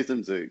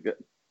הקולוניאליזם זה,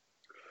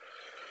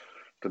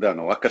 אתה יודע,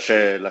 נורא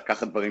קשה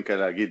לקחת דברים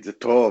כאלה, להגיד זה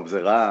טוב, זה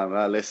רע,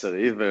 מה לסר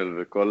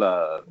איבל וכל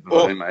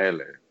הדברים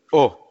האלה.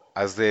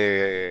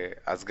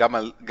 אז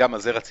גם על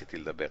זה רציתי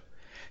לדבר.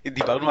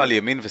 דיברנו על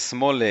ימין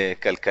ושמאל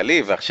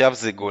כלכלי, ועכשיו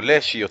זה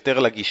גולש יותר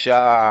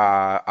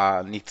לגישה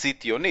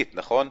הניצית-יונית,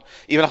 נכון?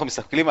 אם אנחנו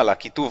מסתכלים על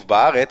הכיתוב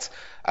בארץ,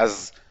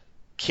 אז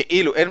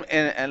כאילו,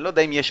 אני לא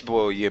יודע אם יש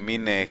בו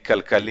ימין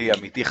כלכלי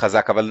אמיתי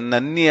חזק, אבל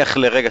נניח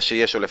לרגע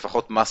שיש, או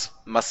לפחות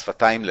מס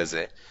שפתיים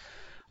לזה.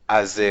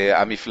 אז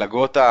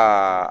המפלגות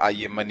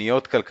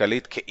הימניות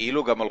כלכלית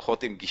כאילו גם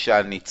הולכות עם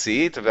גישה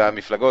ניצית,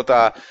 והמפלגות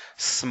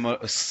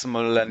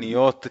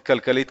השמאלניות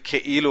כלכלית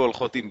כאילו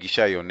הולכות עם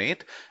גישה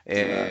יונית.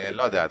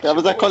 לא יודע, כן,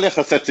 אבל זה תחשבו, הכל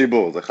יחסי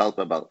ציבור, זה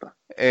חרטה ברטה.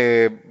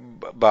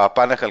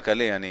 בפן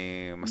הכלכלי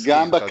אני מסכים,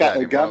 אתה יודע,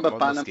 אני גם מאוד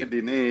בפן מסכים.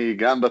 המדיני,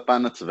 גם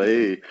בפן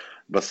הצבאי,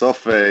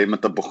 בסוף אם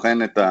אתה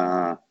בוחן את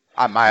מה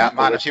מה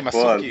קורה אנשים עשו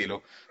בפועל, כאילו?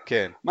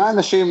 כן. מה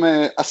אנשים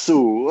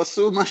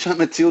עשו מה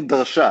שהמציאות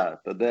דרשה,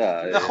 אתה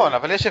יודע. נכון,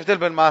 אבל יש הבדל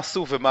בין מה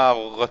עשו ומה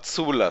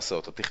רצו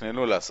לעשות, או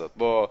תכננו לעשות.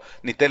 בוא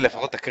ניתן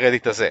לפחות את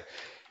הקרדיט הזה.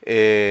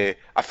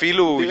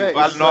 אפילו תראה,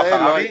 יובל נוח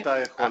ישראל לא הררי, הייתה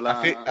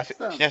יכולה,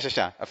 סתם.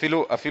 שנייה,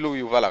 אפילו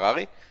יובל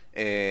הררי,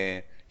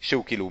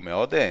 שהוא כאילו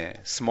מאוד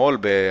שמאל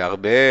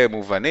בהרבה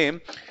מובנים,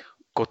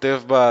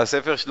 כותב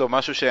בספר שלו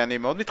משהו שאני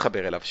מאוד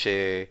מתחבר אליו,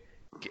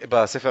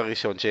 בספר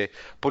הראשון,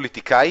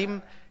 שפוליטיקאים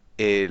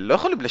לא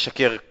יכולים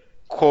לשקר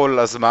כל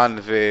הזמן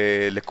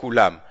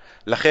ולכולם.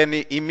 לכן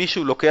אם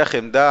מישהו לוקח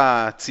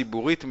עמדה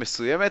ציבורית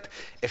מסוימת,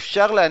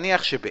 אפשר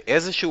להניח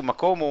שבאיזשהו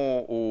מקום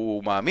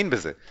הוא מאמין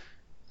בזה.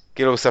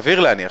 כאילו, סביר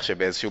להניח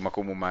שבאיזשהו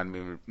מקום הוא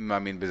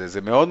מאמין בזה.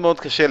 זה מאוד מאוד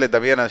קשה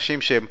לדמיין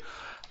אנשים שהם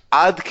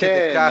עד כדי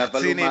כן, כך אבל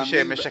הוא ציניים שהם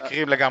מאמין,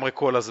 משקרים לגמרי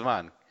כל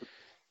הזמן.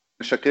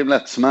 משקרים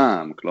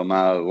לעצמם,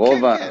 כלומר,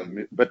 כן,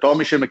 כן. בתור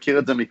מי שמכיר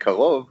את זה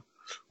מקרוב,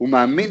 הוא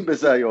מאמין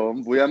בזה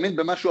היום, והוא יאמין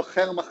במשהו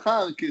אחר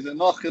מחר, כי זה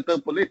נוח יותר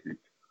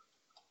פוליטית.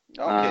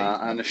 אוקיי.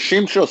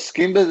 האנשים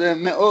שעוסקים בזה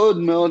הם מאוד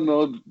מאוד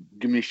מאוד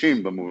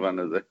גמישים במובן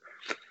הזה.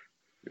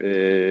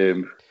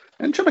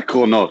 אין שם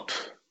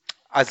עקרונות.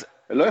 אז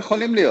לא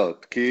יכולים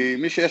להיות, כי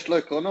מי שיש לו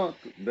עקרונות,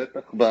 בטח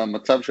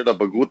במצב של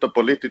הבגרות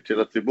הפוליטית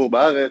של הציבור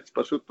בארץ,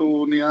 פשוט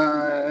הוא נהיה,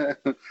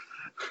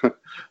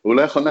 הוא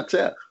לא יכול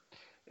לנצח.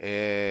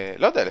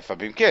 לא יודע,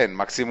 לפעמים כן,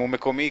 מקסימום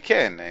מקומי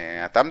כן.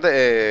 אתה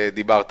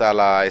דיברת על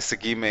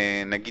ההישגים,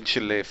 נגיד,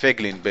 של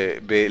פייגלין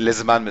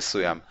לזמן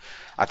מסוים.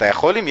 אתה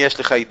יכול, אם יש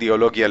לך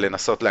אידיאולוגיה,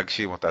 לנסות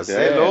להגשים אותה.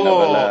 כן,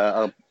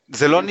 אבל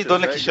זה לא של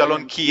נידון לכישלון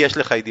פייגלין, כי יש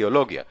לך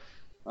אידיאולוגיה.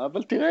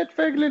 אבל תראה את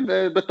פייגלין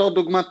בתור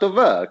דוגמה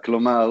טובה,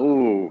 כלומר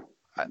הוא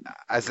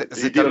אז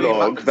זה תלוי מה...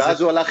 אידיאולוג,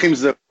 ואז הוא הלך עם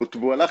זהות,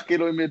 והוא הלך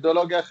כאילו עם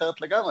אידיאולוגיה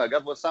אחרת לגמרי,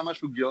 אגב הוא עשה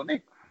משהו גאוני,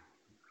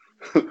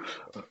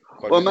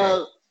 כל הוא מיני.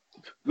 אמר,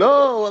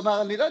 לא, הוא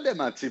אמר אני לא יודע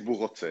מה הציבור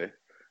רוצה,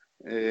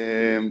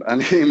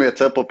 אני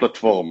מייצר פה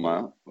פלטפורמה,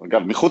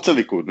 אגב מחוץ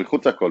לליכוד,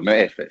 מחוץ לכל,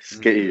 מאפס,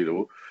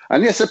 כאילו,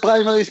 אני אעשה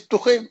פריימריז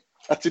פתוחים,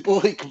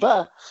 הציבור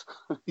יקבע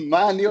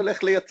מה אני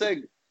הולך לייצג.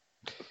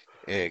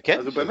 כן.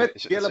 אז הוא באמת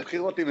הגיע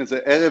לבחירות עם איזה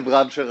ערב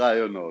רב של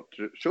רעיונות,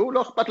 שהוא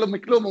לא אכפת לו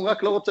מכלום, הוא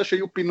רק לא רוצה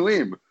שיהיו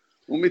פינויים,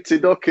 הוא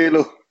מצידו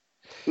כאילו,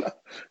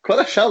 כל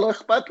השאר לא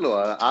אכפת לו,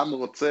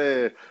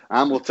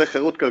 העם רוצה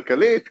חירות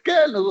כלכלית,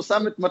 כן, אז הוא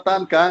שם את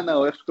מתן כהנא,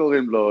 או איך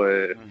שקוראים לו,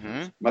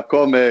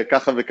 מקום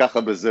ככה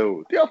וככה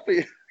בזהות,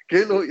 יופי,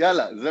 כאילו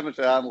יאללה, זה מה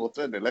שהעם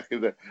רוצה, נלך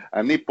עם זה,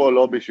 אני פה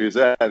לא בשביל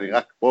זה, אני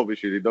רק פה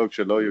בשביל לדאוג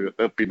שלא יהיו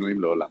יותר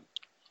פינויים לעולם.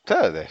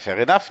 בסדר,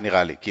 fair enough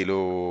נראה לי,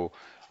 כאילו,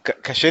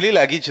 קשה לי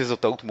להגיד שזו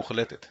טעות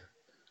מוחלטת.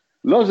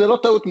 לא, זה לא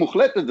טעות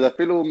מוחלטת, זה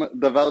אפילו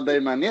דבר די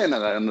מעניין,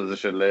 הרעיון הזה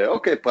של,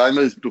 אוקיי,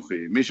 פריימריז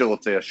פתוחים, מי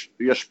שרוצה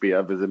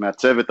ישפיע, וזה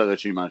מעצב את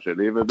הרשימה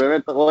שלי,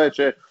 ובאמת אתה רואה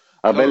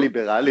שהרבה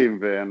ליברלים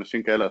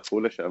ואנשים כאלה הלכו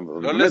לשם, לא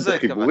באמת לזה זה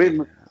התכוונתי.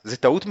 חיבורים. זה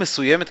טעות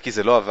מסוימת כי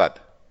זה לא עבד.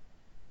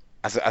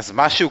 אז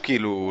משהו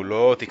כאילו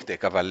לא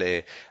תקתק, אבל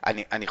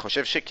אני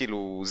חושב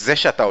שכאילו זה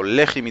שאתה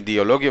הולך עם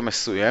אידיאולוגיה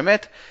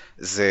מסוימת,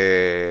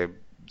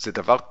 זה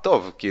דבר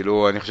טוב,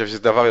 כאילו אני חושב שזה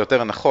דבר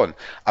יותר נכון.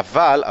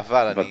 אבל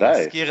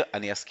ודאי.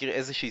 אני אזכיר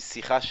איזושהי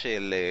שיחה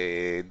של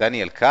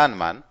דניאל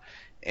קהנמן,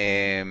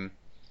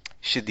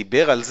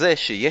 שדיבר על זה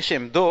שיש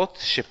עמדות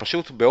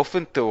שפשוט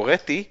באופן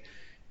תיאורטי,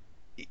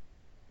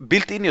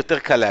 בילט אין יותר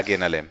קל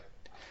להגן עליהם.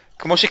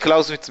 כמו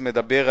שקלאוזוויץ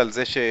מדבר על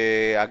זה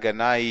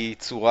שהגנה היא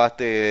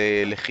צורת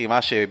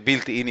לחימה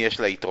שבילט אין יש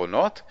לה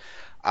יתרונות,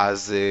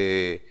 אז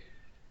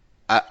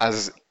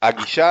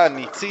הגישה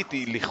הניצית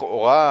היא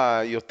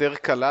לכאורה יותר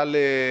קלה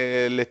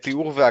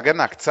לתיאור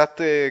והגנה,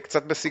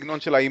 קצת בסגנון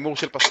של האימור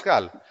של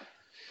פסקל.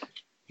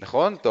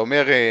 נכון? אתה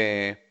אומר,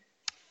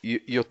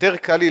 יותר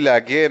קל לי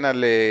להגן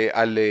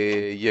על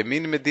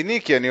ימין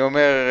מדיני, כי אני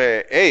אומר,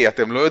 היי,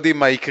 אתם לא יודעים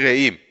מה יקרה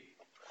אם.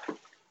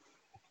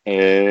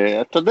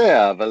 אתה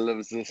יודע,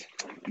 אבל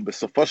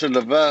בסופו של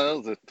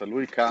דבר זה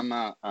תלוי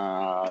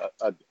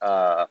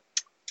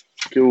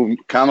כאילו,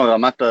 כמה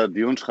רמת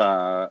הדיון שלך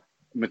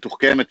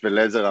מתוחכמת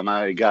ולאיזה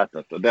רמה הגעת,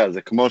 אתה יודע,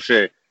 זה כמו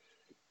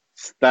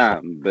שסתם,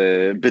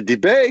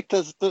 בדיבייט,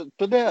 אז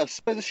אתה יודע,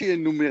 עשו איזושהי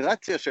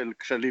אנומרציה של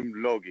כשלים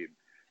לוגיים,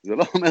 זה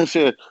לא אומר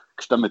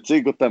שכשאתה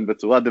מציג אותם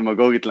בצורה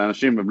דמגוגית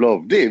לאנשים הם לא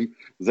עובדים,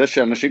 זה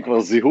שאנשים כבר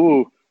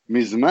זיהו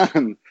מזמן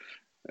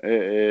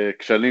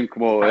כשלים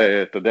כמו,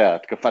 אתה יודע,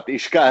 התקפת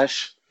איש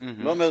קש,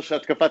 לא אומר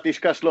שהתקפת איש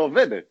קש לא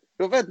עובדת,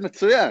 היא עובדת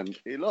מצוין,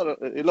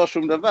 היא לא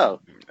שום דבר,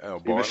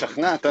 היא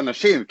משכנעת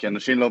אנשים, כי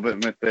אנשים לא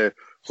באמת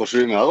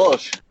חושבים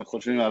מהראש,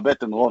 חושבים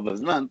מהבטן רוב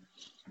הזמן,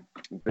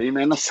 ואם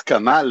אין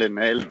הסכמה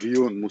לנהל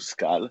דיון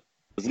מושכל,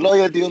 אז לא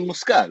יהיה דיון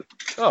מושכל.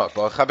 לא,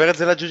 בוא נחבר את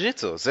זה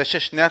לג'ו-ג'יטסו. זה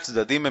ששני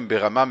הצדדים הם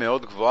ברמה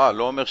מאוד גבוהה,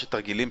 לא אומר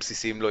שתרגילים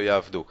בסיסיים לא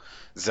יעבדו.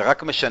 זה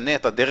רק משנה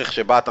את הדרך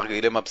שבה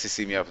התרגילים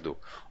הבסיסיים יעבדו.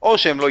 או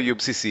שהם לא יהיו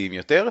בסיסיים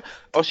יותר,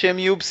 או שהם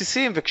יהיו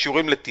בסיסיים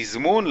וקשורים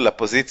לתזמון,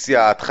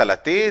 לפוזיציה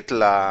ההתחלתית,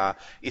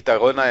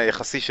 ליתרון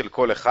היחסי של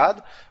כל אחד,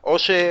 או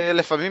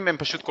שלפעמים הם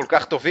פשוט כל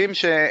כך טובים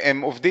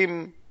שהם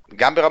עובדים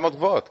גם ברמות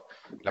גבוהות.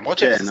 למרות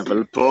שהם כן,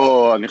 אבל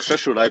פה, אני חושב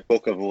שאולי פה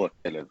קבור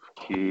הכלב,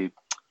 כי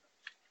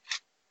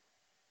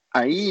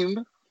האם,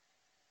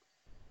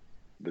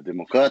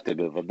 בדמוקרטיה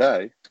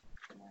בוודאי,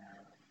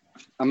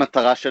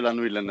 המטרה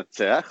שלנו היא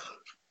לנצח,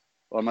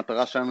 או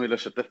המטרה שלנו היא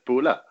לשתף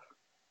פעולה?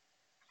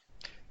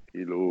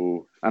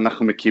 כאילו,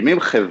 אנחנו מקימים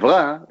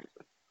חברה,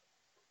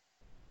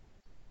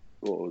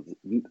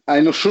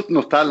 האנושות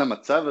נוטה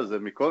למצב הזה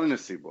מכל מיני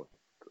סיבות.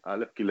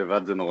 א', כי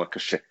לבד זה נורא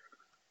קשה.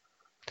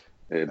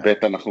 ב',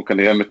 אנחנו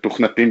כנראה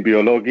מתוכנתים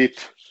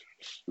ביולוגית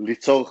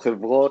ליצור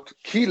חברות,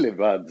 כי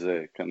לבד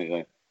זה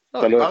כנראה,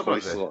 אתה לא יכול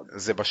לשרוד.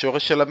 זה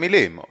בשורש של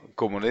המילים,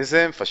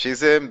 קומוניזם,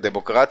 פשיזם,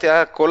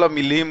 דמוקרטיה, כל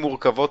המילים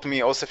מורכבות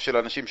מאוסף של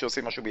אנשים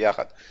שעושים משהו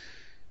ביחד.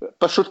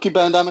 פשוט כי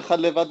בן אדם אחד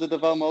לבד זה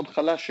דבר מאוד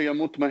חלש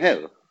שימות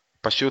מהר.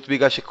 פשוט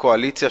בגלל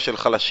שקואליציה של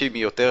חלשים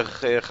היא יותר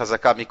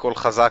חזקה מכל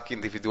חזק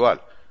אינדיבידואל.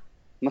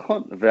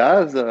 נכון,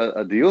 ואז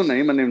הדיון,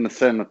 האם אני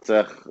מנסה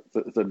לנצח,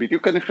 זה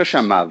בדיוק אני חושב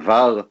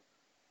שהמעבר,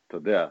 אתה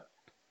יודע,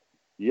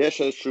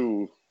 יש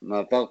איזשהו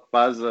מעבר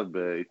פאזה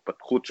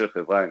בהתפתחות של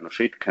חברה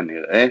אנושית,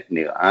 כנראה,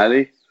 נראה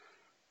לי,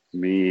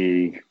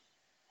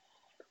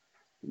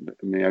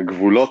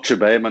 מהגבולות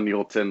שבהם אני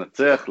רוצה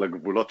לנצח,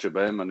 לגבולות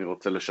שבהם אני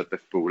רוצה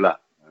לשתף פעולה.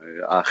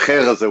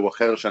 האחר הזה הוא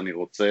אחר שאני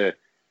רוצה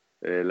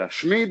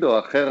להשמיד, או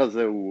האחר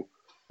הזה הוא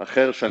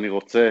אחר שאני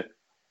רוצה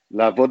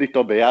לעבוד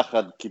איתו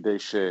ביחד, כדי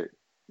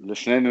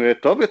שלשנינו יהיה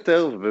טוב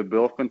יותר,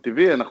 ובאופן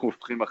טבעי אנחנו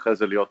הופכים אחרי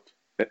זה להיות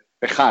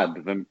אחד,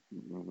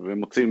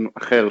 ומוצאים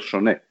אחר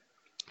שונה.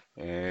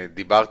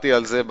 דיברתי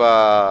על זה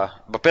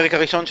בפרק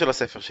הראשון של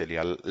הספר שלי,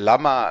 על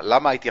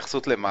למה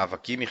ההתייחסות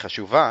למאבקים היא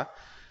חשובה.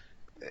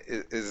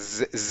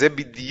 זה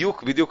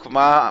בדיוק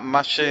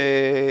מה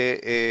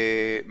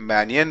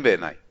שמעניין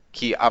בעיניי.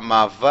 כי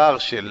המעבר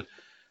של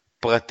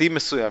פרטים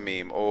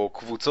מסוימים או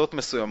קבוצות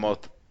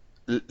מסוימות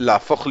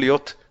להפוך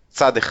להיות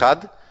צד אחד,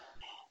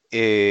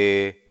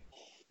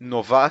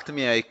 נובעת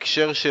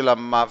מההקשר של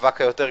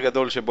המאבק היותר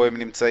גדול שבו הם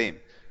נמצאים.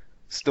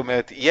 זאת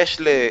אומרת,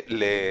 יש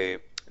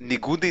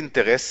לניגוד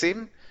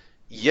אינטרסים,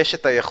 יש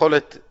את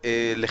היכולת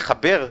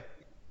לחבר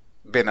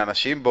בין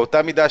אנשים,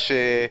 באותה מידה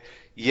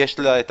שיש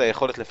לה את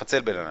היכולת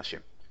לפצל בין אנשים.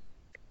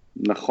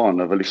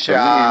 נכון, אבל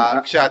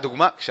לפעמים...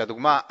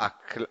 כשהדוגמה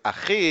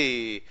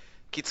הכי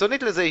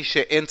קיצונית לזה היא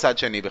שאין צד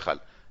שני בכלל.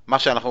 מה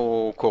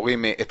שאנחנו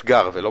קוראים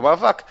אתגר ולא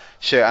מאבק,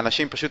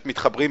 שאנשים פשוט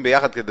מתחברים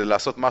ביחד כדי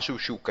לעשות משהו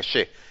שהוא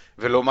קשה,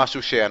 ולא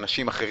משהו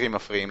שאנשים אחרים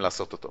מפריעים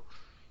לעשות אותו.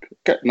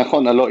 כן,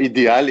 נכון, הלא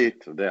אידיאלית,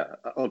 אתה יודע,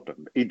 עוד פעם,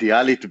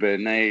 אידיאלית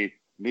בעיני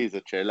מי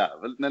זאת שאלה,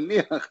 אבל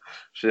נניח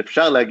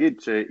שאפשר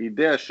להגיד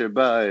שאידאה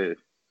שבה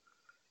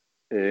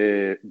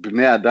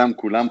בני אדם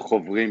כולם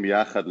חוברים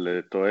יחד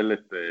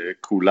לתועלת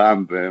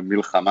כולם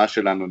במלחמה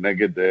שלנו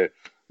נגד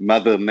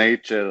mother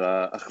nature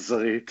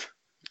האכזרית.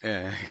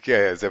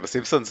 כן, זה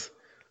בסימפסונס.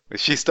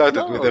 She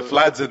started with the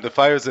floods and the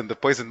fires and the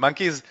poison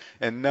monkeys,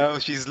 and now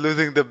she's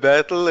losing the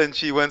battle and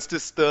she wants to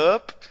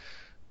stop.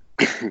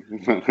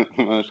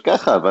 ממש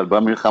ככה, אבל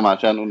במלחמה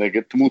שלנו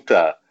נגד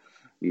תמותה,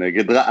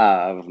 נגד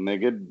רעב,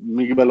 נגד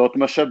מגבלות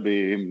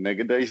משאבים,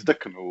 נגד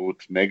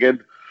ההזדקנות, נגד,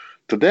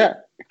 אתה יודע,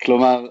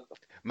 כלומר...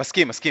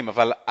 מסכים,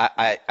 אבל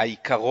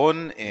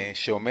העיקרון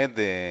שעומד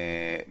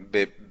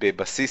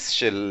בבסיס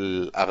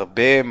של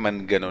הרבה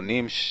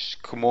מנגנונים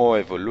כמו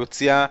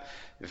אבולוציה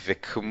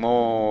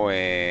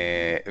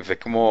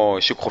וכמו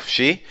שוק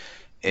חופשי,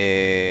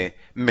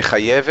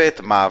 מחייבת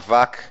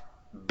מאבק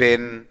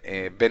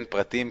בין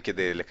פרטים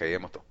כדי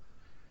לקיים אותו.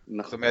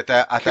 זאת אומרת,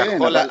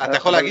 אתה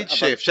יכול להגיד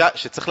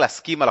שצריך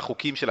להסכים על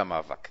החוקים של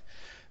המאבק.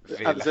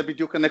 זה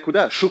בדיוק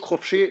הנקודה, שוק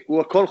חופשי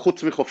הוא הכל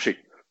חוץ מחופשי.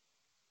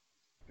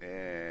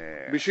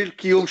 בשביל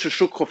קיום של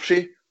שוק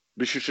חופשי,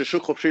 בשביל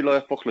ששוק חופשי לא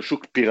יהפוך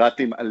לשוק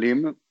פיראטים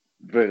אלים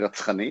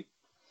ורצחני,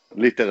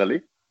 ליטרלי,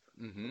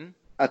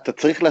 אתה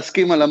צריך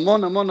להסכים על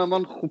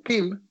המון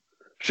חוקים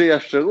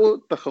שיאפשרו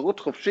תחרות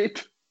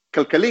חופשית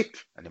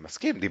כלכלית. אני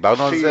מסכים,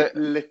 דיברנו על זה.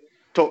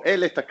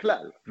 לתועלת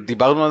הכלל.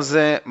 דיברנו על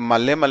זה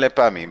מלא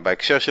פעמים,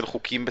 בהקשר של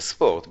חוקים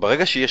בספורט.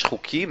 ברגע שיש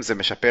חוקים, זה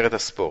משפר את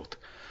הספורט.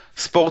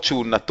 ספורט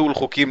שהוא נטול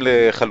חוקים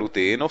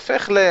לחלוטין,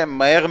 הופך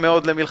מהר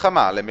מאוד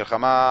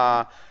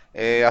למלחמה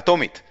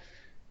אטומית.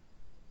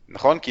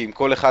 נכון? כי אם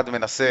כל אחד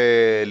מנסה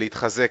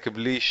להתחזק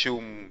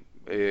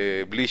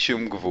בלי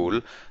שום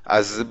גבול,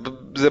 אז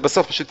זה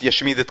בסוף פשוט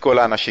ישמיד את כל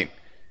האנשים.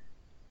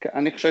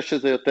 אני חושב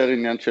שזה יותר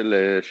עניין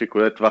של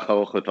שיקולי טווח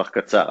ארוך וטווח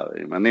קצר.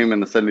 אם אני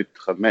מנסה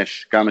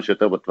להתחמש כמה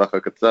שיותר בטווח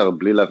הקצר,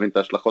 בלי להבין את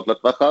ההשלכות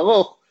לטווח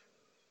הארוך,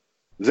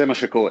 זה מה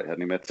שקורה.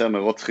 אני מייצר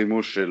מרוץ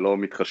חימוש שלא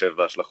מתחשב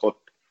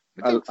בהשלכות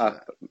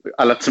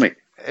על עצמי.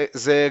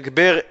 זה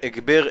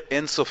הגבר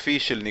אינסופי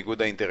של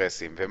ניגוד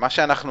האינטרסים, ומה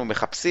שאנחנו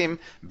מחפשים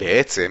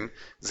בעצם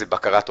זה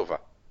בקרה טובה.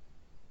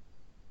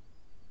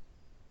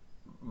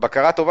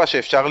 בקרה טובה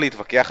שאפשר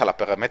להתווכח על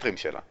הפרמטרים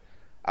שלה,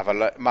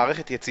 אבל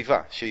מערכת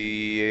יציבה,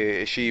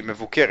 שהיא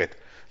מבוקרת.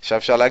 עכשיו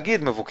אפשר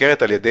להגיד,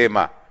 מבוקרת על ידי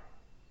מה?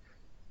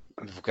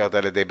 מבוקרת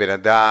על ידי בן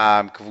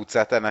אדם,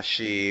 קבוצת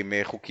אנשים,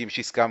 חוקים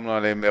שהסכמנו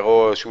עליהם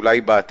מראש,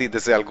 אולי בעתיד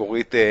איזה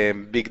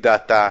אלגוריתם, ביג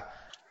דאטה,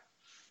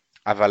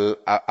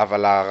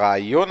 אבל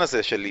הרעיון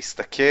הזה של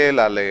להסתכל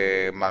על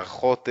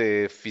מערכות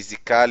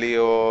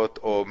פיזיקליות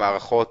או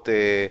מערכות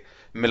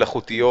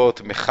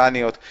מלאכותיות,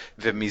 מכניות,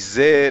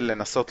 ומזה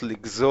לנסות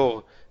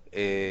לגזור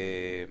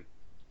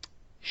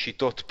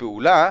שיטות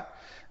פעולה,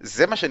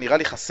 זה מה שנראה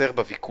לי חסר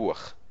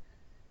בוויכוח.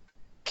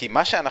 כי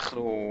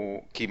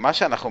מה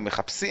שאנחנו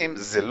מחפשים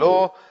זה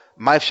לא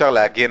מה אפשר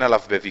להגן עליו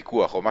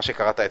בוויכוח, או מה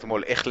שקראת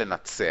אתמול, איך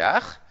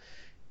לנצח,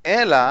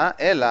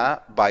 אלא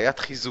בעיית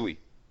חיזוי.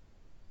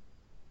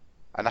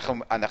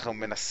 אנחנו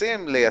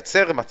מנסים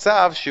לייצר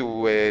מצב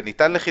שהוא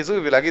ניתן לחיזוי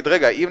ולהגיד,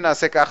 רגע, אם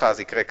נעשה ככה אז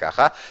יקרה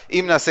ככה,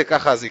 אם נעשה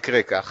ככה אז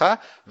יקרה ככה,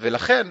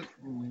 ולכן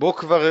בוא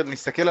כבר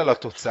נסתכל על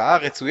התוצאה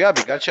הרצויה,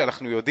 בגלל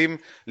שאנחנו יודעים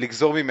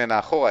לגזור ממנה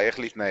אחורה איך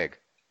להתנהג.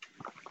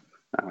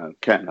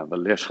 כן,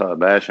 אבל יש לך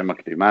בעיה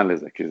שמקדימה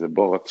לזה, כי זה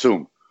בור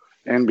עצום.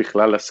 אין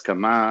בכלל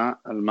הסכמה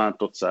על מה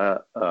התוצאה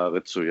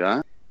הרצויה.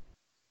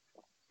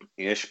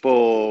 יש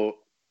פה,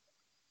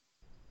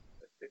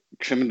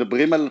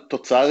 כשמדברים על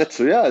תוצאה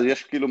רצויה, אז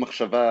יש כאילו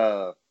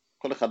מחשבה,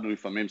 כל אחד הוא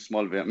לפעמים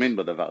שמאל וימין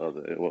בדבר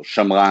הזה, או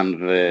שמרן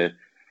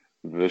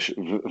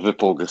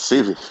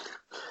ופרוגרסיבי.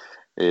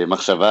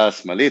 מחשבה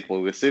שמאלית,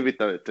 פרוגרסיבית,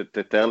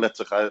 תתאר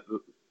לעצמך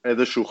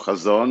איזשהו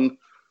חזון,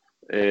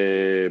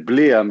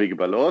 בלי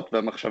המגבלות,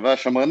 והמחשבה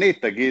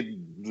השמרנית תגיד,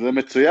 זה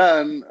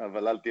מצוין,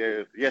 אבל אל תהיה,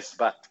 yes,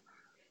 but.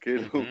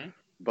 כאילו,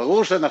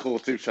 ברור שאנחנו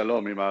רוצים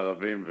שלום עם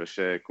הערבים,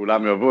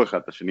 ושכולם יאהבו אחד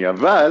את השני,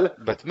 אבל...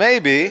 But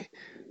maybe...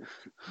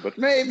 But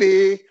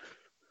maybe...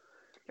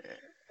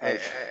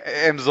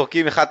 הם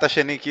זורקים אחד את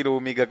השני כאילו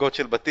מגגות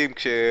של בתים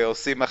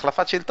כשעושים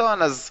החלפת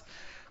שלטון, אז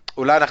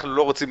אולי אנחנו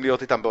לא רוצים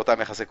להיות איתם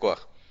באותם יחסי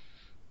כוח.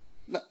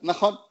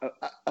 נכון,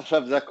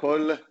 עכשיו זה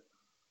הכל...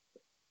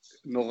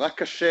 נורא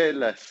קשה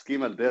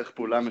להסכים על דרך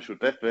פעולה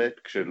משותפת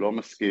כשלא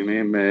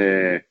מסכימים,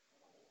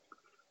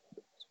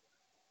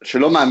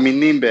 שלא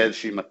מאמינים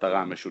באיזושהי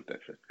מטרה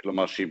משותפת,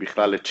 כלומר שהיא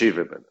בכלל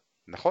achievable.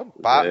 נכון,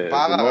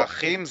 פער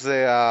ערכים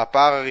זה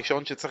הפער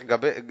הראשון שצריך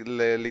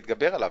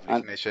להתגבר עליו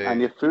לפני ש...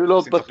 אני אפילו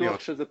לא בטוח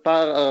שזה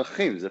פער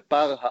ערכים, זה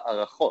פער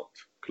הערכות.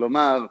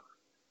 כלומר,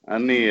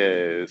 אני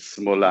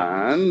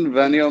שמאלן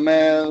ואני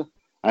אומר,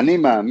 אני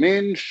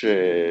מאמין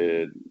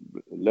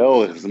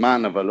שלאורך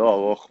זמן, אבל לא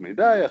ארוך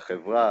מדי,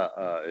 החברה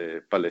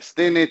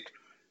הפלסטינית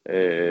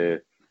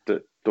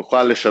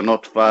תוכל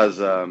לשנות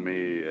פאזה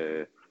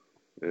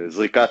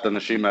מזריקת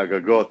אנשים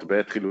מהגגות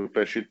בעת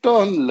חילופי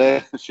שלטון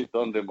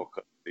לשלטון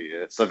דמוקרטי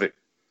סביר.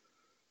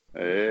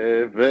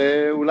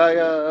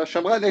 ואולי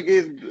השמרן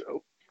יגיד,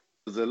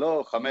 זה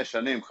לא 5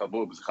 שנים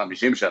חבוב, זה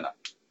 50 שנה.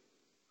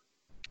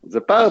 זה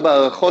פער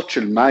בערכות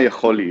של מה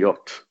יכול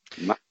להיות.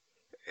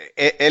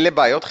 אלה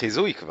בעיות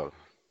חיזוי כבר.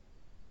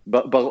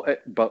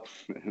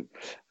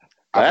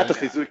 בעיית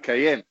החיזוי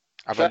קיים.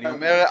 אבל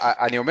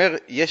אני אומר,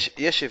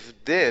 יש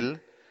הבדל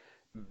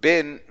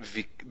בין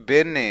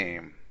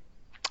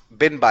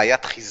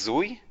בעיית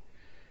חיזוי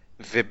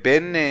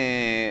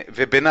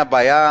ובין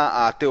הבעיה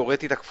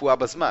התיאורטית הקפואה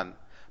בזמן.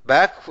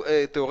 בעיה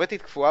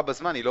תיאורטית קפואה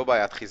בזמן היא לא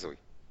בעיית חיזוי.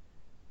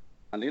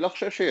 אני לא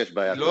חושב שיש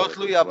בעיה תיאורטית. לא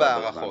תלויה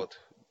בהערכות.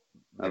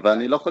 אבל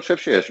אני לא חושב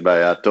שיש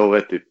בעיה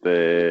תיאורטית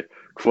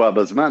קפואה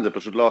בזמן, זה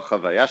פשוט לא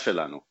החוויה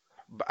שלנו.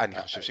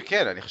 אני חושב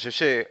שכן, אני חושב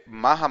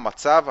שמה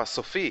המצב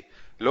הסופי,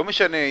 לא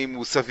משנה אם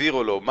הוא סביר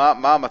או לא,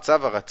 מה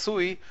המצב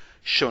הרצוי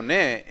שונה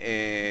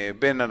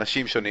בין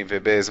אנשים שונים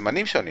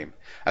ובזמנים שונים.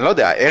 אני לא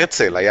יודע,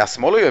 הרצל היה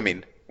שמאל או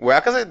ימין? הוא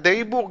היה כזה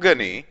די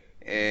בורגני,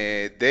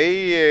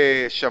 די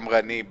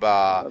שמרני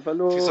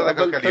בתפיסות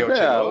הכלכליות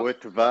שלו. אבל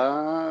אתה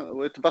יודע,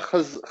 הוא התווה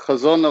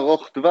חזון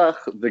ארוך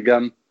טווח,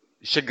 וגם...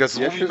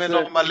 שגזרו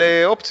ממנו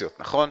מלא אופציות,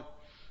 נכון?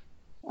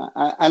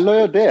 אני לא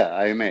יודע,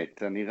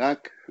 האמת, אני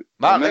רק...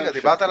 מה, רגע,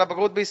 דיברת על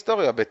הבגרות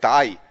בהיסטוריה,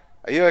 בתאי.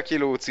 היה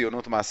כאילו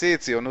ציונות מעשית,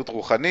 ציונות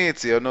רוחנית,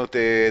 ציונות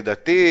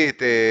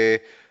דתית,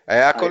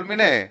 היה כל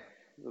מיני.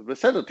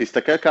 בסדר,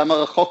 תסתכל כמה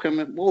רחוק הם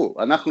אמרו.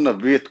 אנחנו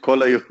נביא את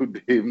כל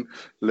היהודים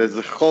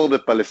לזכור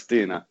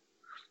בפלסטינה,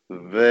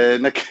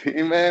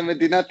 ונקים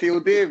מדינת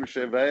יהודים,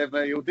 שבהם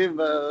היהודים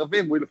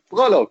והערבים will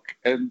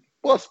frolic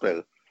and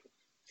prosper.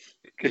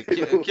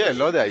 כן,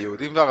 לא יודע,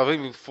 יהודים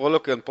וערבים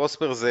frolic and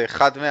prosper זה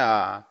אחד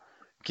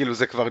כאילו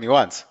זה כבר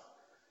ניואנס.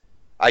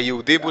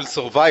 היהודי will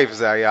survive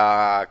זה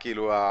היה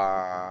כאילו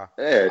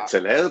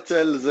אצל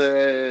הרצל זה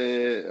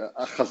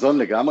החזון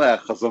לגמרי היה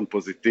חזון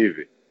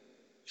פוזיטיבי.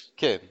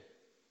 כן.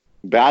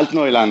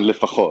 באלטנוילנד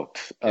לפחות,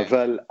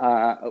 אבל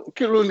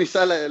כאילו הוא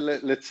ניסה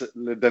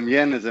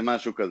לדמיין איזה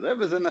משהו כזה,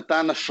 וזה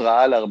נתן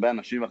השראה להרבה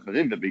אנשים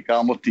אחרים,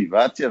 ובעיקר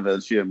מוטיבציה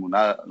ואיזושהי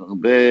אמונה,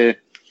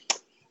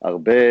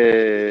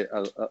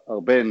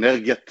 הרבה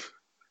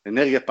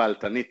אנרגיה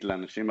פעלתנית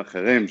לאנשים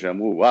אחרים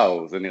שאמרו,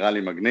 וואו, זה נראה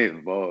לי מגניב,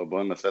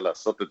 בואו ננסה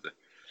לעשות את זה.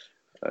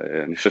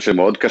 אני חושב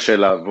שמאוד קשה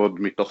לעבוד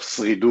מתוך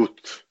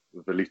שרידות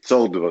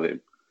וליצור דברים.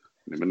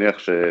 אני מניח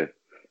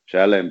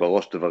שהיה להם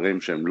בראש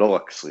דברים שהם לא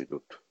רק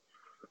שרידות.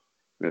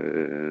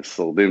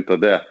 שורדים, אתה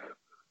יודע,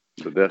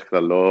 בדרך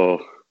כלל לא...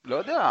 לא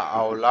יודע,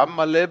 העולם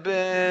מלא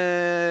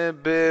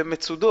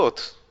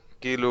במצודות.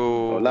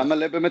 כאילו, העולם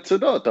מלא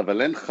במצודות,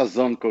 אבל אין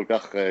חזון כל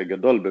כך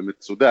גדול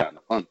במצודה,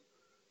 נכון?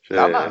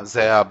 למה?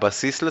 זה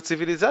הבסיס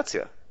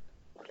לציוויליזציה.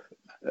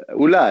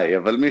 אולי,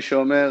 אבל מי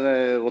שאומר,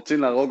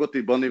 רוצים להרוג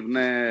אותי, בוא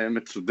נבנה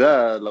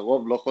מצודה,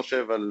 לרוב לא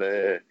חושב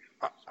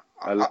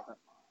על...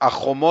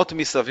 החומות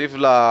מסביב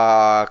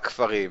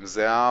לכפרים,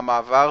 זה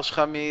המעבר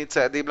שלך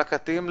מציידים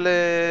לקטים לא,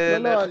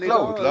 אני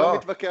לחקלאות, לא לא?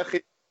 מתווכח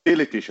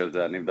איתי של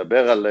זה, אני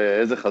מדבר על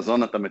איזה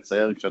חזון אתה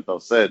מצייר כשאתה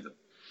עושה את זה.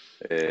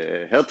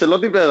 הרצל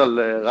לא דיבר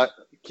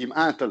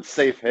כמעט על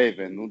safe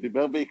haven, הוא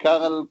דיבר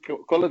בעיקר על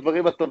כל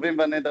הדברים הטובים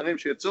והנהדרים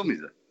שיצאו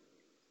מזה.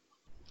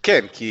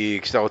 כן, כי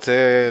כשאתה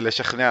רוצה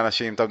לשכנע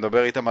אנשים, אתה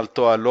מדבר איתם על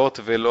תועלות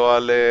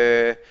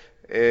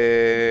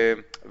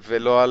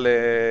ולא על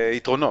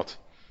יתרונות.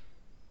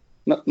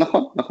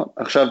 נכון, נכון.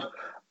 עכשיו,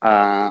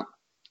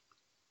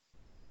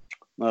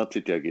 מה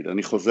רציתי להגיד?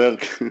 אני חוזר,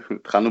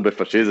 התחלנו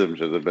בפשיזם,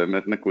 שזה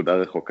באמת נקודה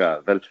רחוקה,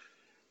 אבל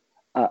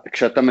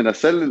כשאתה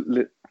מנסה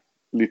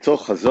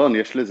ליצור חזון,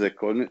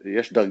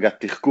 יש דרגת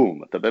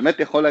תחכום. אתה באמת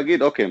יכול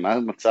להגיד, אוקיי, מה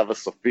המצב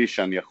הסופי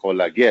שאני יכול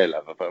להגיע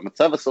אליו? אבל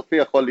המצב הסופי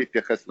יכול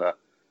להתייחס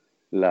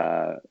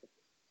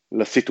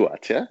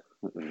לסיטואציה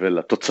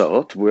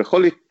ולתוצאות, והוא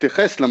יכול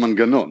להתייחס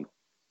למנגנון.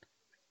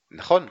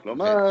 נכון.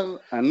 כלומר,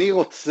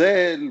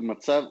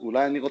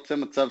 אולי אני רוצה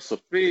מצב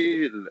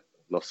סופי,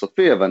 לא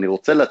סופי, אבל אני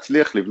רוצה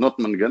להצליח לבנות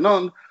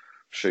מנגנון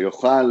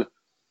שיוכל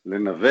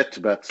לנווט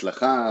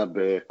בהצלחה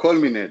בכל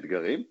מיני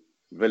אתגרים,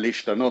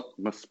 ולהשתנות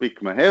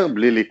מספיק מהר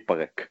בלי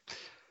להתפרק.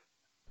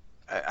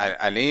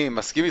 אני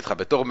מסכים איתך,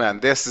 בתור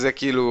מהנדס זה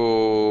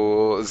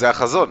כאילו, זה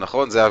החזון,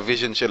 נכון? זה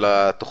הוויז'ן של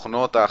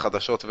התוכנות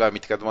החדשות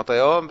והמתקדמות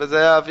היום,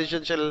 וזה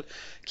הוויז'ן של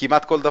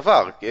כמעט כל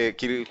דבר,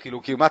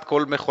 כאילו כמעט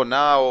כל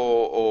מכונה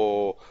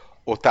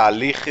או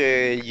תהליך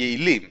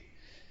יעילים.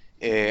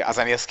 אז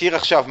אני אזכיר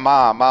עכשיו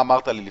מה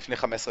אמרת לי לפני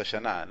 15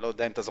 שנה, אני לא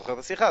יודע אם אתה זוכר את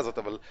השיחה הזאת,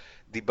 אבל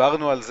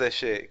דיברנו על זה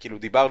כאילו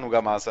דיברנו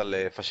גם אז על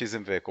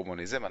פשיזם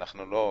וקומוניזם,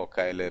 אנחנו לא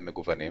כאלה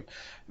מגוונים,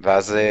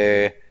 ואז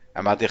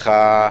אמרתי לך,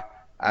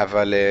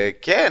 אבל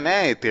כן,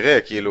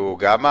 תראה, כאילו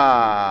גם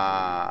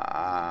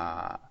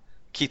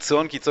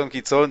הקיצון,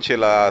 קיצון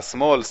של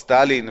השמאל,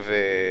 סטלין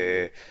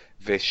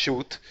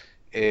ושוט,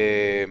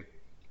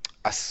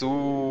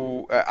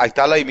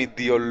 הייתה להם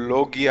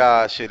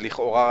אידיאולוגיה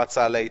שלכאורה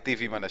רצה להיטיב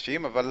עם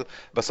אנשים, אבל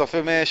בסוף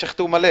הם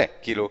שחטו מלא,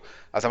 כאילו.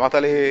 אז אמרת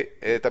לי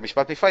את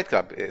המשפט מפייט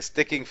קלאב,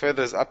 sticking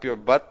feathers up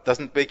your butt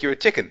doesn't make you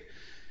a chicken.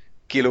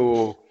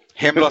 כאילו,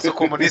 הם לא עשו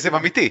קומוניזם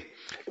אמיתי.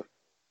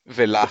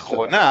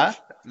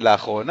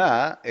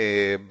 לאחרונה,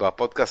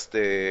 בפודקאסט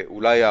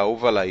אולי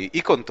האהוב עליי,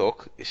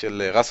 איקונטוק,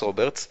 של רס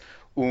רוברטס,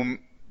 הוא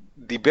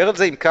דיבר על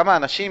זה עם כמה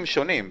אנשים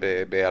שונים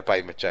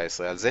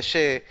ב-2019, על זה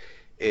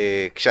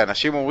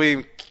כשאנשים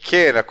אומרים,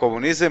 כן,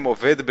 הקומוניזם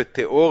עובד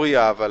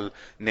בתיאוריה, אבל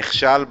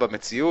נכשל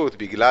במציאות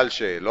בגלל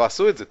שלא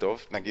עשו את זה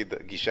טוב, נגיד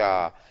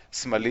גישה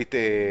שמאלית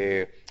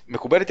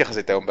מקובלת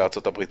יחסית היום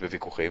בארצות הברית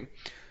בוויכוחים,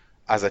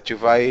 אז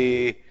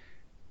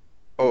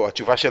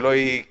התשובה שלו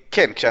היא,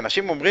 כן,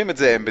 כשאנשים אומרים את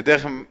זה, הם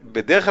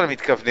בדרך כלל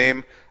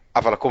מתכוונים,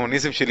 אבל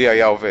הקומוניזם שלי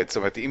היה עובד. זאת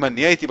אומרת, אם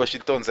אני הייתי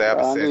בשלטון, זה היה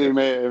בסדר. אני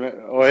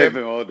אוהב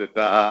מאוד את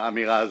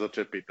האמירה הזאת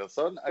של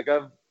פיטרסון.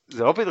 אגב...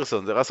 זה לא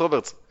פיטרסון, זה רס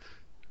רוברטס.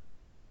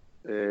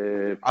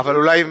 אבל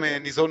אולי הם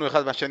ניזונו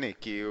אחד מהשני,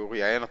 כי הוא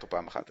ראיין אותו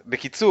פעם אחת.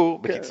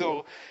 בקיצור,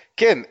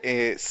 כן,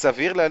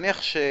 סביר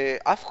להניח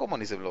שאף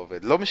קומוניזם לא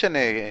עובד. לא משנה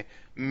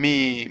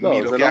מי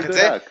לוקח את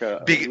זה.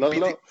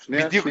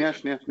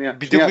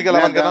 בדיוק בגלל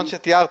המנגנון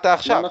שתיארת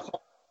עכשיו.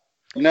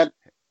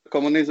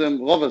 קומוניזם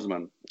רוב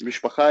הזמן.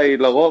 משפחה היא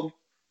לרוב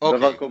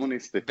דבר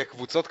קומוניסטי.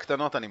 בקבוצות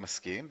קטנות אני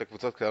מסכים,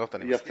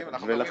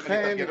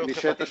 ולכן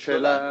נשאלת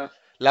השאלה...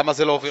 למה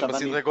זה לא עובר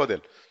בסדרי גודל?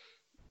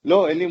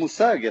 לא, אין לי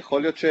מושג,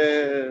 יכול להיות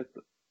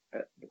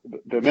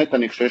באמת,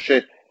 אני חושב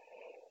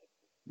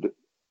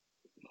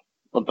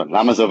עוד פעם,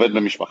 למה זה עובד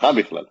במשפחה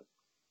בכלל?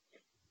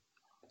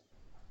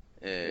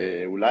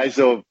 אולי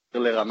זה עובר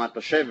לרמת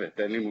השבט,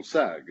 אין לי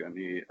מושג,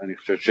 אני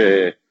חושב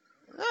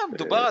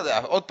מדובר על זה,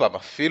 עוד פעם,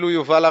 אפילו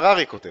יובל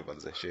הררי כותב על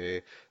זה,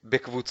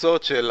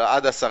 שבקבוצות של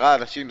עד 10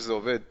 אנשים זה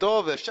עובד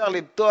טוב, ואפשר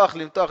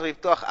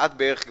למתוח עד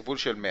בערך גבול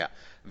של 100,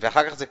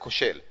 ואחר כך זה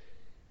כושל.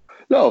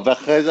 לא,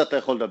 ואחרי זה אתה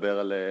יכול לדבר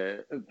על...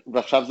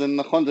 ועכשיו זה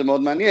נכון, זה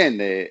מאוד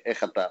מעניין,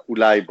 איך אתה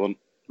אולי,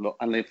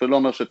 אני אפילו לא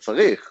אומר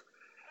שצריך,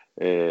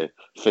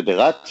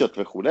 פדרציות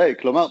וכולי,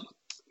 כלומר,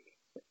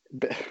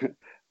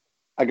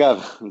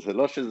 אגב, זה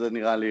לא שזה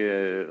נראה לי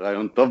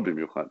רעיון טוב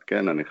במיוחד,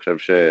 כן? אני חושב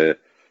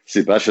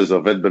שסיבה שזה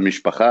עובד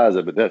במשפחה,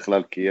 זה בדרך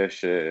כלל כי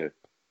יש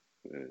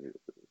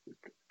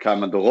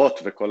כמה דורות,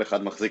 וכל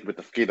אחד מחזיק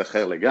בתפקיד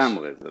אחר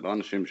לגמרי, זה לא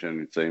אנשים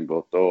שנמצאים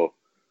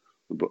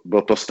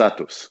באותו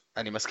סטטוס.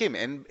 אני מסכים,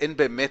 אין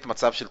באמת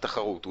מצב של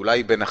תחרות,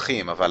 אולי בין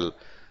אחים, אבל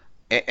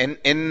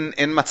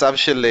אין מצב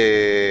של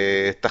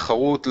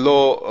תחרות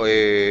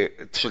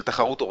של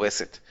תחרות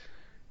הורסת.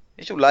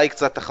 יש אולי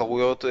קצת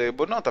תחרויות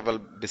בונות, אבל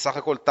בסך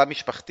הכל תא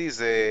משפחתי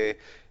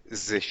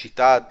זה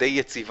שיטה די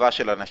יציבה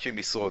של אנשים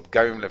לשרוד,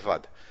 גם אם לבד.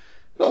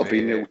 לא,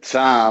 והיא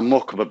נעוצה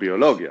עמוק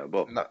בביולוגיה,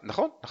 בוא.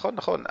 נכון, נכון,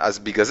 נכון. אז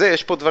בגלל זה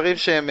יש פה דברים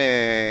שהם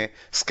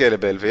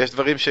סקלבל, ויש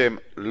דברים שהם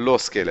לא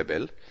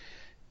סקלבל,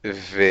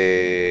 ו...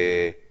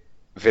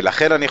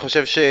 ולכן אני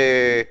חושב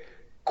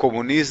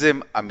שקומוניזם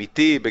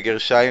אמיתי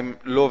בגרשיים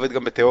לא עובד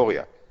גם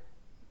בתיאוריה.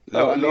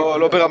 לא,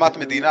 לא ברמת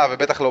מדינה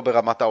ובטח לא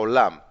ברמת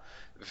העולם.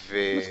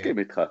 ו... מסכים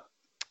איתך.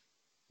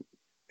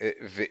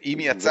 ואם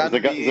יצאנו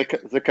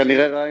זה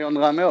כנראה רעיון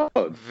רע מאוד.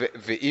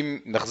 ואם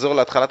נחזור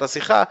להתחלת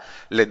השיחה,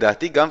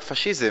 לדעתי גם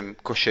פשיזם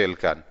כושל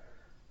כאן.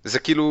 זה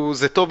כאילו,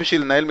 זה טוב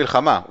בשביל לנהל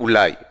מלחמה,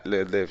 אולי.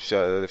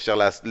 אפשר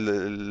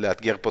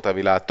לאתגר פה את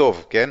המילה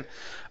הטוב, כן?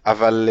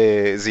 אבל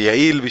זה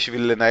יעיל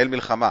בשביל לנהל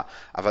מלחמה.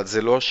 אבל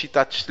זה לא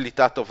שיטת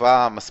שליטה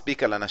טובה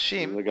מספיק על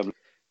אנשים.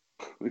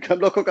 זה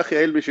גם לא כל כך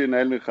יעיל בשביל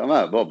לנהל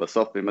מלחמה. בוא,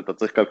 בסוף, אם אתה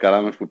צריך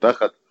כלכלה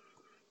מפותחת,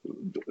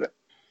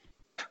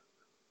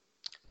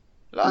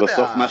 לא בסוף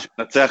יודע. מה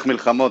שנצח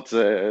מלחמות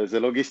זה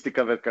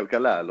לוגיסטיקה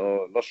וכלכלה,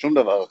 לא שום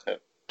דבר אחר.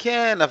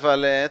 כן,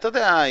 אבל אתה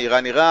יודע,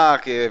 איראן,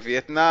 עיראק,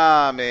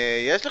 וייטנאם,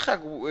 יש לך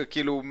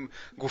כאילו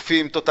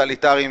גופים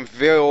טוטליטריים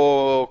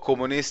ואו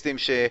קומוניסטים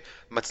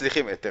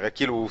שמצליחים, תראה,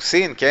 כאילו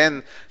סין, כן,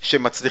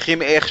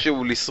 שמצליחים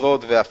איכשהו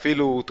לשרוד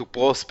ואפילו to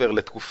prosper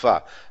לתקופה.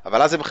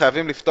 אבל אז הם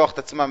חייבים לפתוח את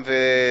עצמם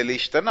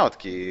ולהשתנות,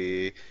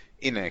 כי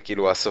הנה,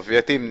 כאילו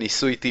הסובייטים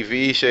ניסוי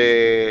טבעי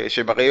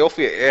שמראה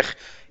יופי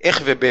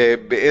איך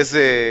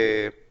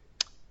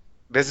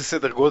באיזה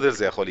סדר גודל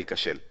זה יכול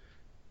להיכשל.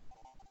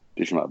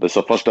 תשמע,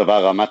 בסופו של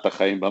דבר רמת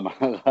החיים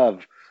במערב,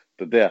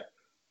 אתה יודע,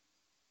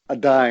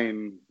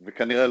 עדיין,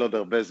 וכנראה לא עוד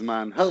הרבה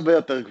זמן, הרבה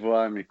יותר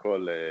גבוהה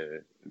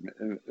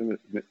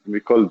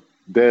מכל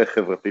דרך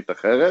חברתית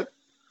אחרת,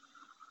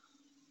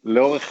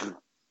 לאורך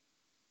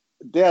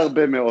די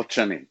הרבה מאות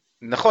שנים.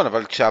 נכון,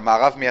 אבל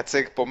כשהמערב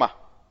מייצג פה מה?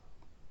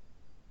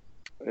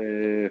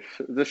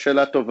 זו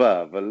שאלה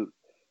טובה, אבל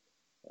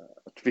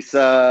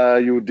התפיסה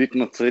יהודית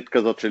נוצרית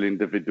כזאת של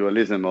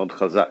אינדיבידואליזם מאוד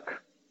חזק.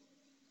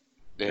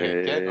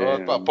 כן,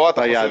 עוד פעם, פה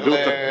אתה חוזר ביהדות,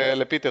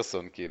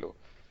 לפיטרסון, כאילו.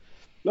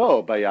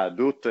 לא,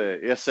 ביהדות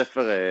יש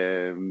ספר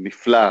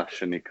נפלא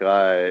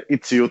שנקרא אי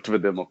ציות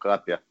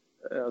ודמוקרטיה.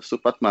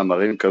 אסופת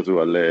מאמרים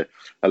כזו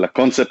על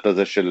הקונספט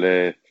הזה של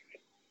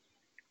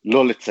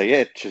לא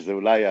לציית, שזה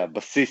אולי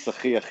הבסיס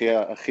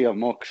הכי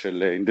עמוק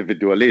של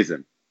אינדיבידואליזם.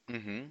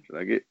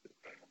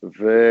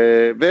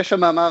 ויש שם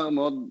מאמר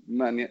מאוד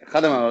מעניין,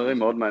 אחד המאמרים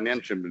מאוד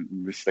מעניין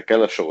שמסתכל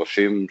על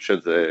השורשים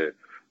של זה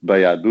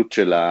ביהדות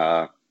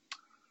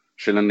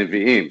של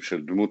הנביאים,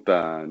 של דמות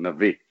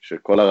הנביא,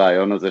 שכל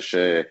הרעיון הזה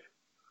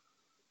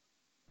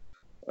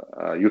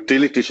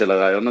היוטיליטי של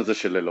הרעיון הזה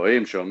של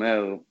אלוהים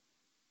שאומר,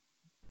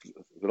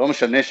 זה לא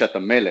משנה שאתה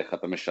מלך,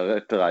 אתה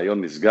משרת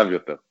רעיון נשגב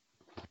יותר,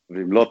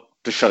 ואם לא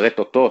תשרת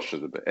אותו,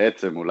 שזה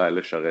בעצם אולי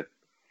לשרת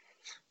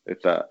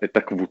את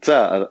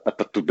הקבוצה,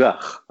 אתה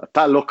תודח,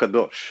 אתה לא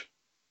קדוש,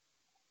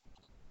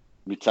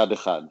 מצד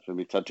אחד,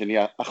 ומצד שני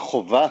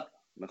החובה,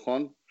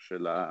 נכון,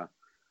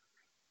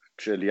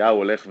 כשאליהו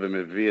הולך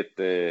ומביא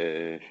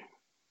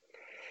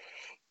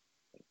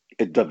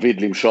את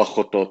דוד למשוח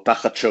אותו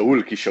תחת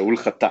שאול, כי שאול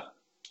חטא.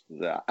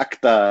 זה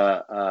האקט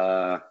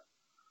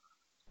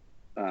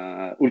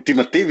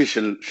האולטימטיבי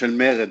של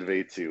מרד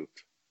ואי-ציות.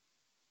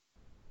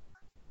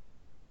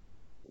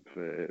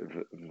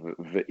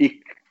 ואי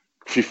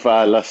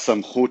כפיפה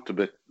לסמכות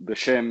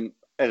בשם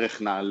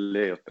ערך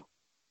נעלה יותר.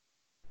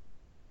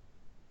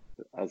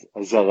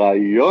 אז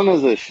הרעיון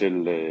הזה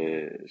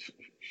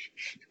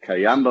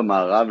קיים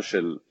במערב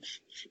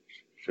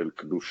של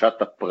קדושת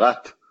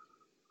הפרט,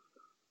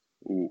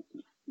 הוא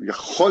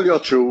יכול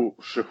להיות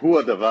שהוא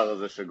הדבר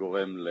הזה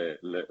שגורם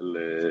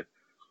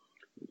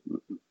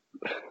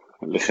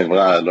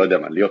לחברה, לא יודע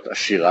מה, להיות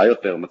עשירה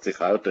יותר,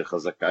 מצליחה יותר,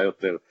 חזקה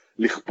יותר,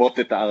 לכפות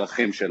את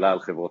הערכים שלה על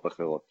חברות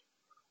אחרות,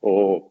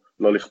 או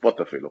לא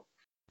לכפות אפילו.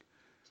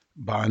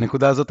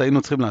 בנקודה הזאת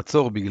היינו צריכים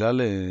לעצור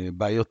בגלל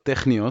בעיות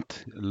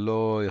טכניות,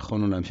 לא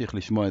יכולנו להמשיך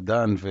לשמוע את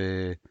דן,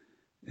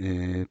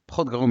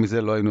 ופחות גרוע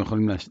מזה לא היינו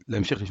יכולים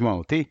להמשיך לשמוע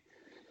אותי,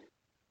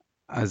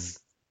 אז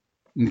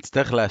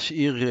נצטרך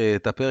להשאיר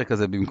את הפרק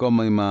הזה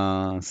במקום עם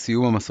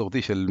הסיום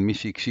המסורתי של מי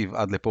שהקשיב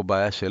עד לפה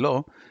בעיה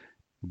שלו,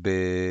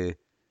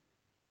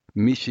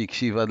 מי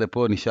שהקשיב עד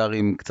לפה נשאר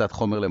עם קצת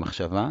חומר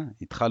למחשבה,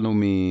 התחלנו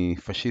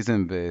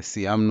מפשיזם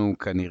וסיימנו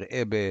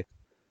כנראה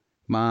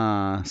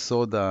מה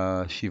הסוד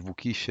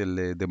השיווקי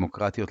של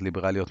דמוקרטיות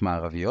ליברליות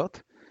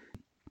מערביות.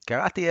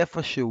 קראתי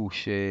איפשהו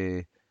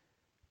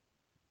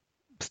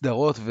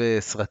שסדרות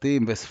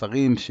וסרטים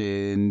וספרים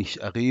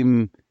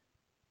שנשארים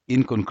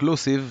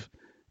inconclusive,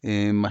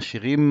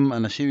 משאירים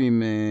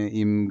אנשים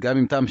גם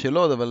עם טעם של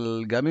עוד,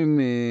 אבל גם עם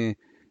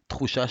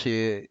תחושה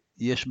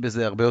שיש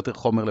בזה הרבה יותר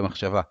חומר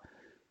למחשבה.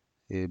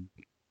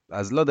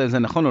 אז לא יודע אם זה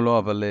נכון או לא,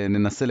 אבל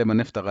ננסה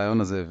למנף את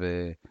הרעיון הזה,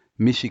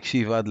 ומי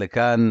שהקשיב עד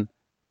לכאן,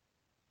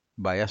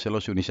 בעיה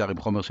שלו שהוא נשאר עם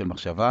חומר של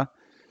מחשבה.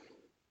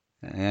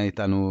 היה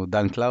איתנו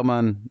דן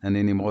קלרמן,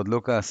 אני נמרוד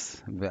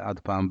לוקאס, ועד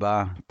פעם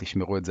באה,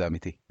 תשמרו את זה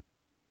אמיתי.